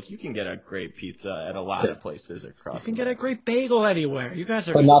best, but, like, you can get a great pizza at a lot of places across. You can get a great bagel anywhere. You guys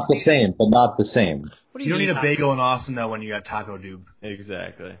are. But not the same. What do You don't mean need a not- bagel in Austin, though, when you got Taco Dube.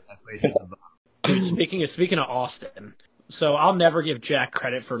 Exactly. That place is the bomb. Dude, speaking of Austin, so I'll never give Jack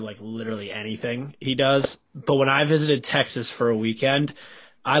credit for, like, literally anything he does. But when I visited Texas for a weekend,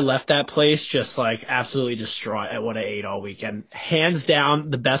 I left that place just, like, absolutely distraught at what I ate all weekend. Hands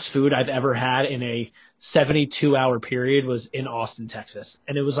down, the best food I've ever had in a 72-hour period was in Austin, Texas.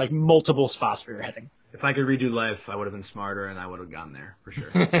 And it was, like, multiple spots for your heading. If I could redo life, I would have been smarter, and I would have gone there, for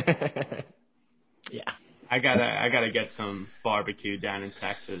sure. Yeah. I gotta get some barbecue down in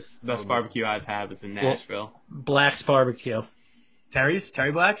Texas. The best barbecue I've had was in Nashville. Black's Barbecue. Terry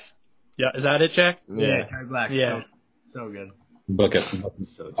Blacks? Yeah, is that it, Jack? Yeah. Terry Blacks. Yeah. So good. Book it.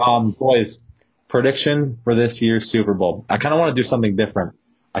 So Boys, prediction for this year's Super Bowl. I kind of want to do something different.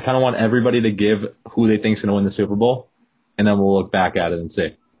 I kind of want everybody to give who they think's going to win the Super Bowl, and then we'll look back at it and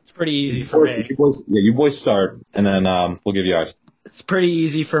see. It's pretty easy for me. You boys start, and then we'll give you ours. It's pretty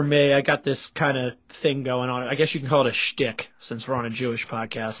easy for me. I got this kind of thing going on. I guess you can call it a shtick since we're on a Jewish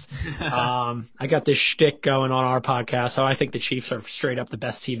podcast. I got this shtick going on our podcast. So I think the Chiefs are straight up the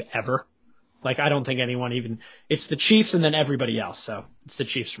best team ever. Like, I don't think anyone even – it's the Chiefs and then everybody else. So it's the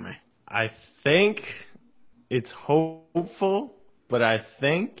Chiefs for me. I think it's hopeful, but I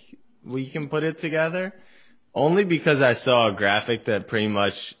think we can put it together only because I saw a graphic that pretty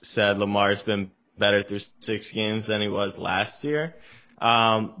much said Lamar's been better through 6 games than he was last year.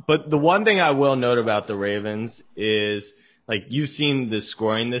 But the one thing I will note about the Ravens is, like, you've seen the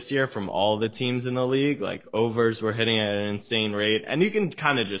scoring this year from all the teams in the league. Like, overs were hitting at an insane rate. And you can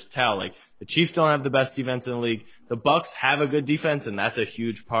kind of just tell, like, the Chiefs don't have the best defense in the league. The Bucks have a good defense, and that's a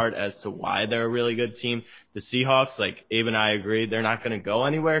huge part as to why they're a really good team. The Seahawks, like Abe and I agree, they're not going to go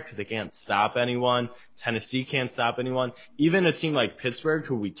anywhere because they can't stop anyone. Tennessee can't stop anyone. Even a team like Pittsburgh,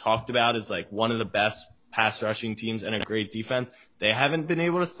 who we talked about is like one of the best pass rushing teams and a great defense, they haven't been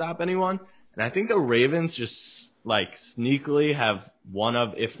able to stop anyone. And I think the Ravens just like sneakily have one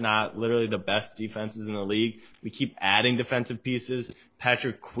of, if not literally the best defenses in the league. We keep adding defensive pieces.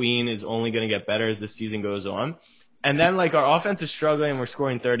 Patrick Queen is only going to get better as the season goes on. And then, like, our offense is struggling and we're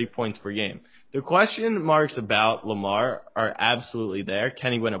scoring 30 points per game. The question marks about Lamar are absolutely there.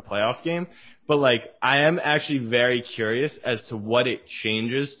 Can he win a playoff game? But, like, I am actually very curious as to what it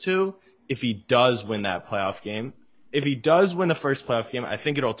changes to if he does win that playoff game. If he does win the first playoff game, I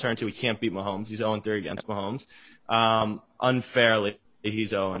think it'll turn to he can't beat Mahomes. He's 0-3 against Mahomes. Unfairly,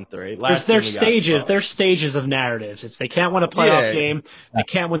 he's 0-3. There's stages of narratives. It's they can't win a playoff game. They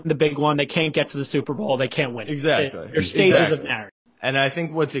can't win the big one. They can't get to the Super Bowl. They can't win. Exactly. There's stages of narrative. And I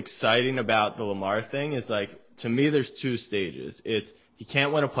think what's exciting about the Lamar thing is, like, to me, there's 2 stages. It's he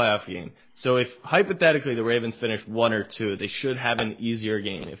can't win a playoff game. So if hypothetically the Ravens finish 1 or 2, they should have an easier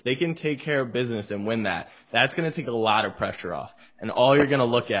game. If they can take care of business and win that, that's going to take a lot of pressure off. And all you're going to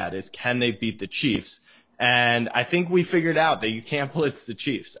look at is, can they beat the Chiefs? And I think we figured out that you can't blitz the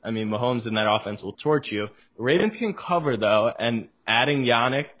Chiefs. I mean, Mahomes in that offense will torch you. The Ravens can cover, though, and adding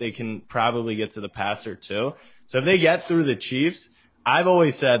Yannick, they can probably get to the passer, too. So if they get through the Chiefs, I've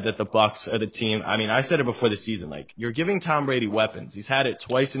always said that the Bucks are the team. I mean, I said it before the season. Like, you're giving Tom Brady weapons. He's had it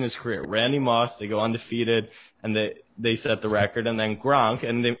twice in his career. Randy Moss, they go undefeated, and they set the record. And then Gronk,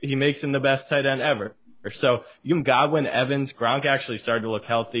 and he makes him the best tight end ever. So you give him Godwin, Evans, Gronk actually started to look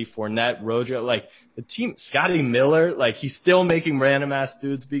healthy. Fournette, Rojo, like the team, Scotty Miller, like he's still making random ass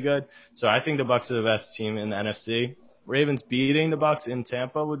dudes be good. So I think the Bucks are the best team in the NFC. Ravens beating the Bucks in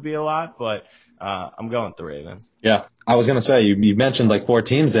Tampa would be a lot, but I'm going with the Ravens. Yeah, I was gonna say you mentioned like 4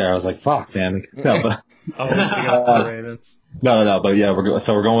 teams there. I was like, fuck, man. No, but the Ravens. No, but yeah, we're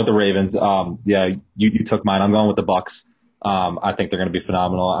going with the Ravens. Yeah, you took mine. I'm going with the Bucks. I think they're going to be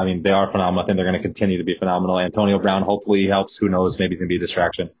phenomenal. I mean, they are phenomenal. I think they're going to continue to be phenomenal. Antonio Brown, hopefully he helps. Who knows? Maybe he's going to be a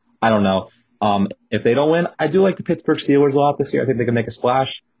distraction. I don't know. If they don't win, I do like the Pittsburgh Steelers a lot this year. I think they can make a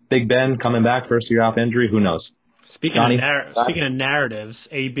splash. Big Ben coming back, first year off injury. Who knows? Speaking of narratives,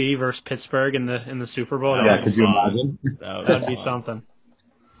 AB versus Pittsburgh in the Super Bowl. Yeah, could you imagine? That'd be something.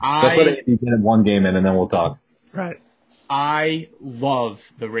 Let's let AB get one game in and then we'll talk. Right. I love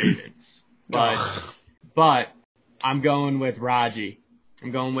the Ravens, but I'm going with Raji.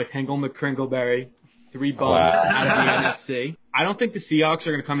 I'm going with Hingle McCringleberry. 3 bumps out of the NFC. I don't think the Seahawks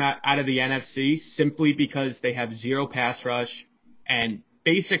are going to come out of the NFC simply because they have 0 pass rush and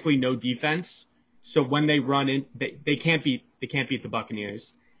basically no defense. So when they run in, they can't beat the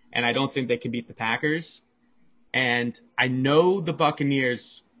Buccaneers, and I don't think they can beat the Packers. And I know the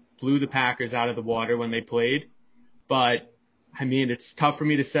Buccaneers blew the Packers out of the water when they played, but I mean it's tough for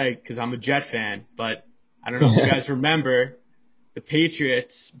me to say because I'm a Jet fan. But I don't know if you guys remember, the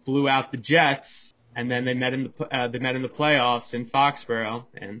Patriots blew out the Jets, and then they met in the playoffs in Foxborough,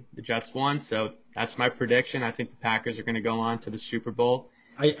 and the Jets won. So that's my prediction. I think the Packers are going to go on to the Super Bowl.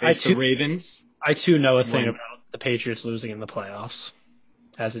 The Ravens. I too know a thing about the Patriots losing in the playoffs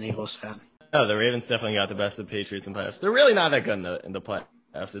as an Eagles fan. No, the Ravens definitely got the best of the Patriots in playoffs. They're really not that good in the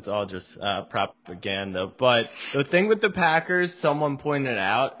playoffs. It's all just propaganda. But the thing with the Packers, someone pointed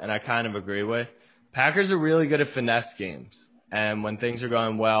out, and I kind of agree with, Packers are really good at finesse games. And when things are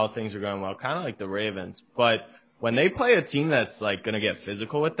going well, kind of like the Ravens. But when they play a team that's like going to get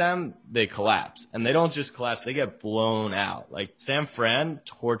physical with them, they collapse. And they don't just collapse, they get blown out. Like San Fran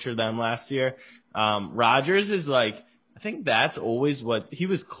tortured them last year. Rodgers is like, I think that's always he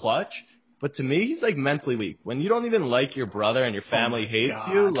was clutch. But to me, he's like mentally weak. When you don't even like your brother and your family hates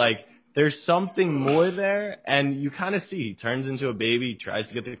you, like there's something more there. And you kind of see he turns into a baby, tries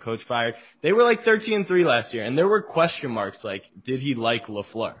to get the coach fired. They were like 13-3 last year. And there were question marks like, did he like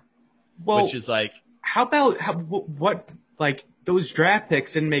LaFleur? Well, which is like, how about those draft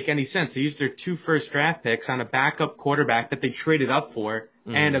picks didn't make any sense. They used their 2 first draft picks on a backup quarterback that they traded up for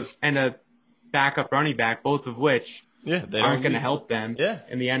and a backup running back, both of which aren't going to help them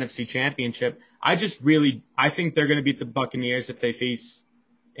in the NFC Championship. I think they're going to beat the Buccaneers if they face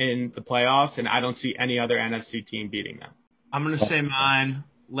in the playoffs, and I don't see any other NFC team beating them. I'm going to say mine.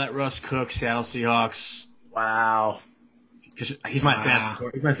 Let Russ cook, Seattle Seahawks. Wow. because he's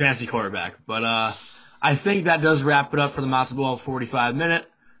my fantasy quarterback. But I think that does wrap it up for the Matzo Ball 45-minute.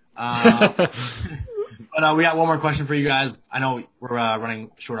 But we got one more question for you guys. I know we're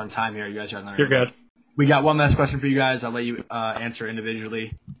running short on time here. You guys are. You're good. We got one last question for you guys. I'll let you answer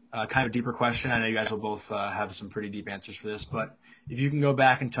individually. Kind of a deeper question. I know you guys will both have some pretty deep answers for this. But if you can go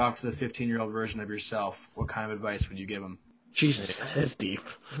back and talk to the 15-year-old version of yourself, what kind of advice would you give him? Jesus, that is deep.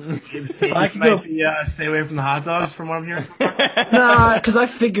 I can go stay away from the hot dogs from what I'm hearing. Nah, because I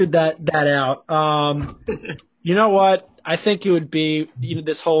figured that out. You know what? I think it would be,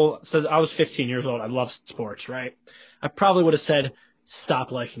 this whole, so I was 15 years old. I love sports, right? I probably would have said,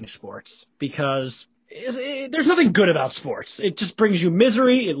 stop liking sports because there's nothing good about sports. It just brings you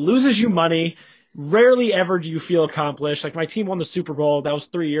misery. It loses you money. Rarely ever do you feel accomplished. Like my team won the Super Bowl. That was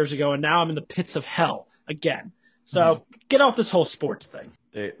 3 years ago. And now I'm in the pits of hell again. So get off this whole sports thing.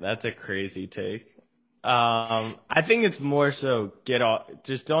 Dude, that's a crazy take. I think it's more so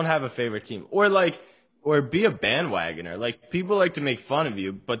just don't have a favorite team or be a bandwagoner. Like people like to make fun of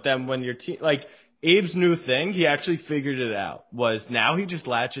you, but then when your team, like Abe's new thing, he actually figured it out was now he just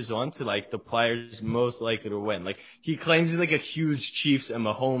latches on to like the players most likely to win. Like he claims he's like a huge Chiefs and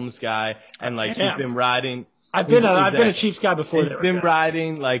Mahomes guy and like he's been riding. I've been a Chiefs guy before. He's been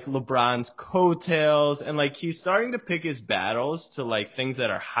riding like LeBron's coattails and like he's starting to pick his battles to like things that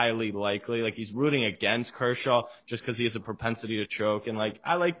are highly likely. Like he's rooting against Kershaw just because he has a propensity to choke. And like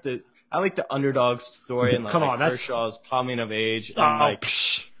I like the underdog story and like Kershaw's coming of age and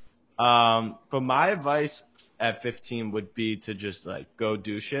but my advice at 15 would be to just like go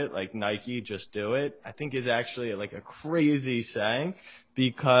do shit like Nike, just do it. I think is actually like a crazy saying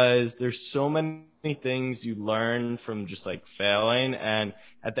because there's so many things you learn from just like failing. And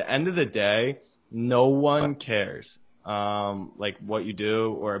at the end of the day, no one cares, like what you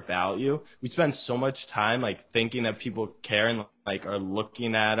do or about you. We spend so much time like thinking that people care and like are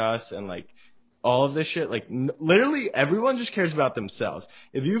looking at us and like all of this shit. Like literally everyone just cares about themselves.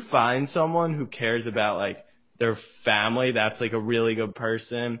 If you find someone who cares about like their family, that's like a really good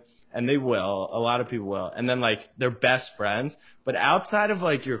person. And they will, a lot of people will. And then like their best friends, but outside of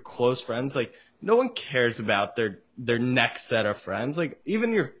like your close friends, like no one cares about their next set of friends. Like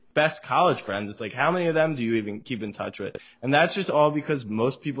even your best college friends, it's like how many of them do you even keep in touch with? And that's just all because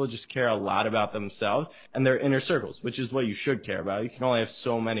most people just care a lot about themselves and their inner circles, which is what you should care about. You can only have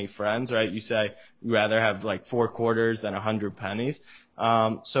so many friends, right? You say you'd rather have like 4 quarters than 100 pennies.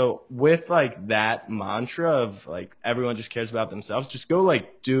 So with like that mantra of like everyone just cares about themselves, just go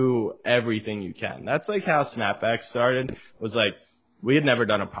like do everything you can. That's like how SnapBack started. Was like we had never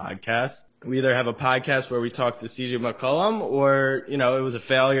done a podcast. We either have a podcast where we talk to CJ McCollum or, it was a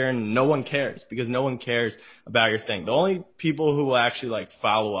failure and no one cares because no one cares about your thing. The only people who will actually like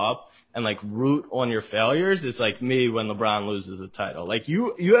follow up and like root on your failures is like me when LeBron loses a title. Like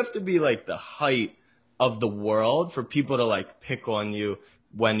you have to be like the height of the world for people to like pick on you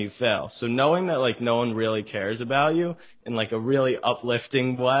when you fail. So knowing that like no one really cares about you in like a really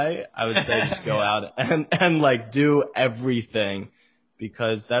uplifting way, I would say just go out and like do everything.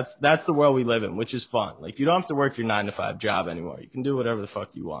 Because that's the world we live in, which is fun. Like you don't have to work your 9-to-5 job anymore. You can do whatever the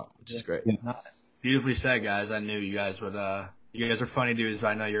fuck you want, which is great. Beautifully said, guys. I knew you guys would. You guys are funny dudes, but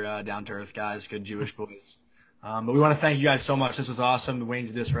I know you're down to earth guys, good Jewish boys. But we want to thank you guys so much. This was awesome. Been waiting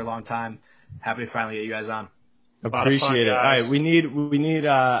to do this for a long time. Happy to finally get you guys on. Appreciate it. All right, we need.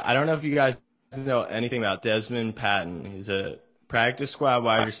 I don't know if you guys know anything about Desmond Patton. He's a practice squad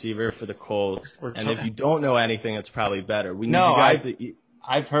wide receiver for the Colts. And if you don't know anything, it's probably better. We need you guys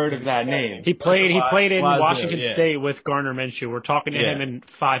I've heard of that name. He played in Washington State with Gardner Minshew. We're talking to him in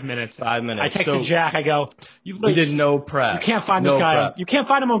 5 minutes. 5 minutes. I texted Jack. I go, we did no prep. You can't find this guy. You can't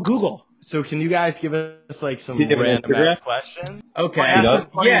find him on Google. So can you guys give us like some random ass questions? Okay.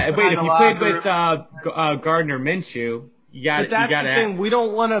 Wait, if you played with Gardner Minshew, you got that's the thing. We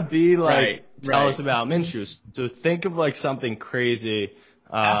don't want to be like tell us right. about Minshew. So think of like something crazy.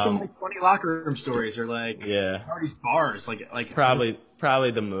 Ask them like 20 locker room stories or like parties, bars, like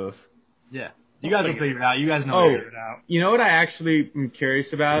probably the move. Yeah, you guys will figure it out. You guys know figure it out. You know what I actually am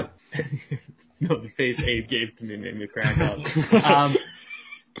curious about? No, the face Abe gave to me made me crack up.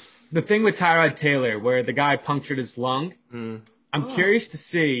 The thing with Tyrod Taylor, where the guy punctured his lung. I'm curious to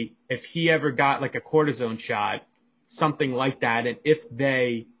see if he ever got like a cortisone shot, something like that, and if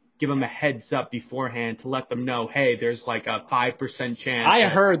they give him a heads up beforehand to let them know, hey, there's like a 5% chance. I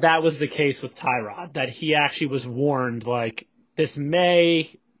heard that was the case with Tyrod, that he actually was warned, like, this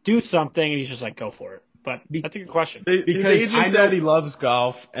may do something, and he's just like, go for it. But that's a good question. The agent said he loves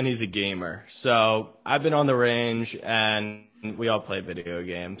golf, and he's a gamer. So I've been on the range, and we all play video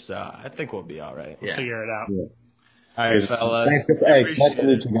games, so I think we'll be all right. We'll figure it out. All right, fellas. Thanks. Hey, Appreciate nice to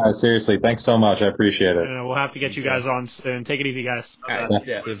meet you guys. Seriously, thanks so much. I appreciate it. We'll have to get you guys on soon. Take it easy, guys. All right, Yeah.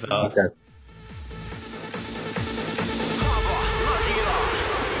 yeah. Good fellas. Okay.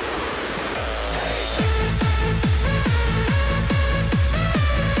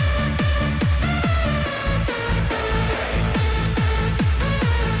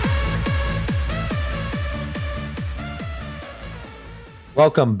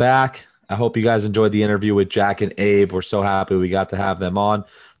 Welcome back. I hope you guys enjoyed the interview with Jack and Abe. We're so happy we got to have them on,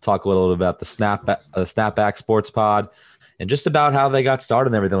 talk a little bit about the SnapBack Sports Pod, and just about how they got started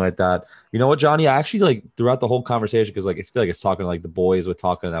and everything like that. You know what, Johnny? I actually like throughout the whole conversation, because like I feel like it's talking to like the boys with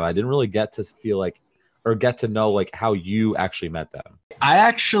talking to them. I didn't really get to feel like or get to know like how you actually met them. I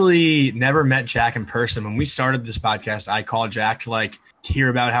actually never met Jack in person. When we started this podcast, I called Jack to like hear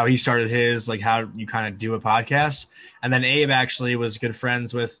about how he started his, like how you kind of do a podcast. And then Abe actually was good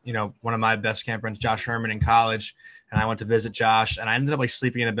friends with, you know, one of my best camp friends, Josh Herman, in college. And I went to visit Josh, and I ended up like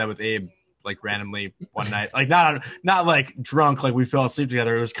sleeping in a bed with Abe like randomly one night, like not like drunk, like we fell asleep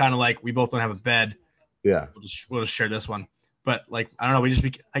together. It was kind of like we both don't have a bed. Yeah. We'll just share this one. But like, I don't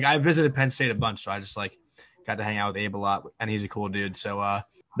know. Like I visited Penn State a bunch, so I just like got to hang out with Abe a lot, and he's a cool dude. So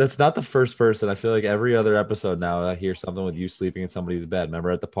that's not the first person. I feel like every other episode now I hear something with you sleeping in somebody's bed.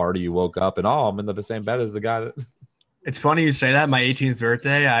 Remember at the party you woke up and I'm in the same bed as the guy that. It's funny you say that. My 18th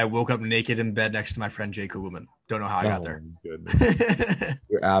birthday, I woke up naked in bed next to my friend Jacob Woodman. Don't know how I got there.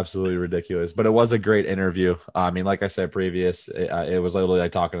 You're absolutely ridiculous, but it was a great interview. I mean, like I said previous, it was literally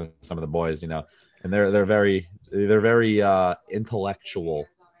like talking to some of the boys, you know, and they're very intellectual,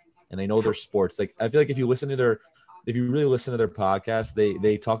 and they know their sports. Like I feel like if you really listen to their podcast,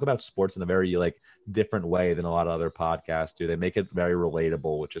 they talk about sports in a very like different way than a lot of other podcasts do. They make it very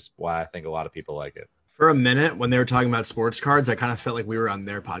relatable, which is why I think a lot of people like it. For a minute, when they were talking about sports cards, I kind of felt like we were on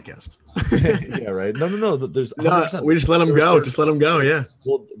their podcast. Yeah, right. No. There's 100%. No, we just let them go. Just let them go. Yeah.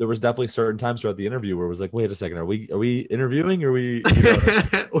 Well, there was definitely certain times throughout the interview where it was like, wait a second, are we interviewing? Or are we? You know?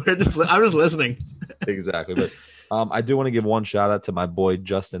 I'm just listening. Exactly. But I do want to give one shout out to my boy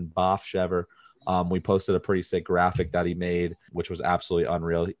Justin Boffshever. We posted a pretty sick graphic that he made, which was absolutely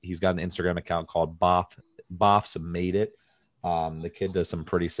unreal. He's got an Instagram account called Boffs Made It. The kid does some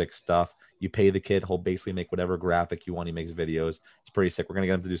pretty sick stuff. You pay the kid, he'll basically make whatever graphic you want. He makes videos. It's pretty sick. We're going to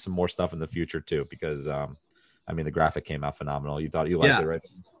get him to do some more stuff in the future too, because I mean, the graphic came out phenomenal. You thought you liked it, right?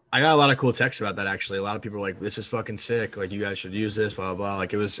 I got a lot of cool texts about that, actually. A lot of people were like, this is fucking sick. Like, you guys should use this, blah, blah, blah.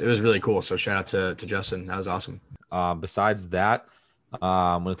 Like, it was really cool. So shout out to Justin. That was awesome. Besides that,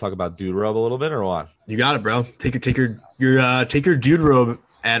 I'm going to talk about Dude Robe a little bit, or what? You got it, bro. Take your Dude Robe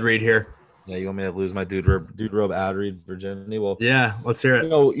ad read here. Yeah, you want me to lose my Dude Robe ad read virginity? Well, yeah, let's hear it.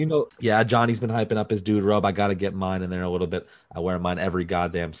 You know, yeah, Johnny's been hyping up his Dude Robe. I got to get mine in there a little bit. I wear mine every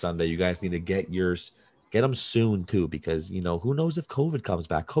goddamn Sunday. You guys need to get yours. Get them soon too, because you know who knows if COVID comes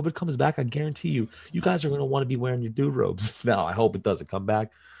back. COVID comes back, I guarantee you guys are going to want to be wearing your Dude Robes. Now, I hope it doesn't come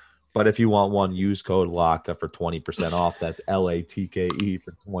back. But if you want one, use code LATKE for 20% off. That's LATKE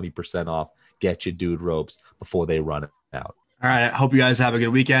for 20% off. Get your Dude Robes before they run out. All right. I hope you guys have a good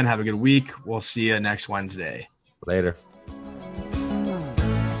weekend. Have a good week. We'll see you next Wednesday. Later.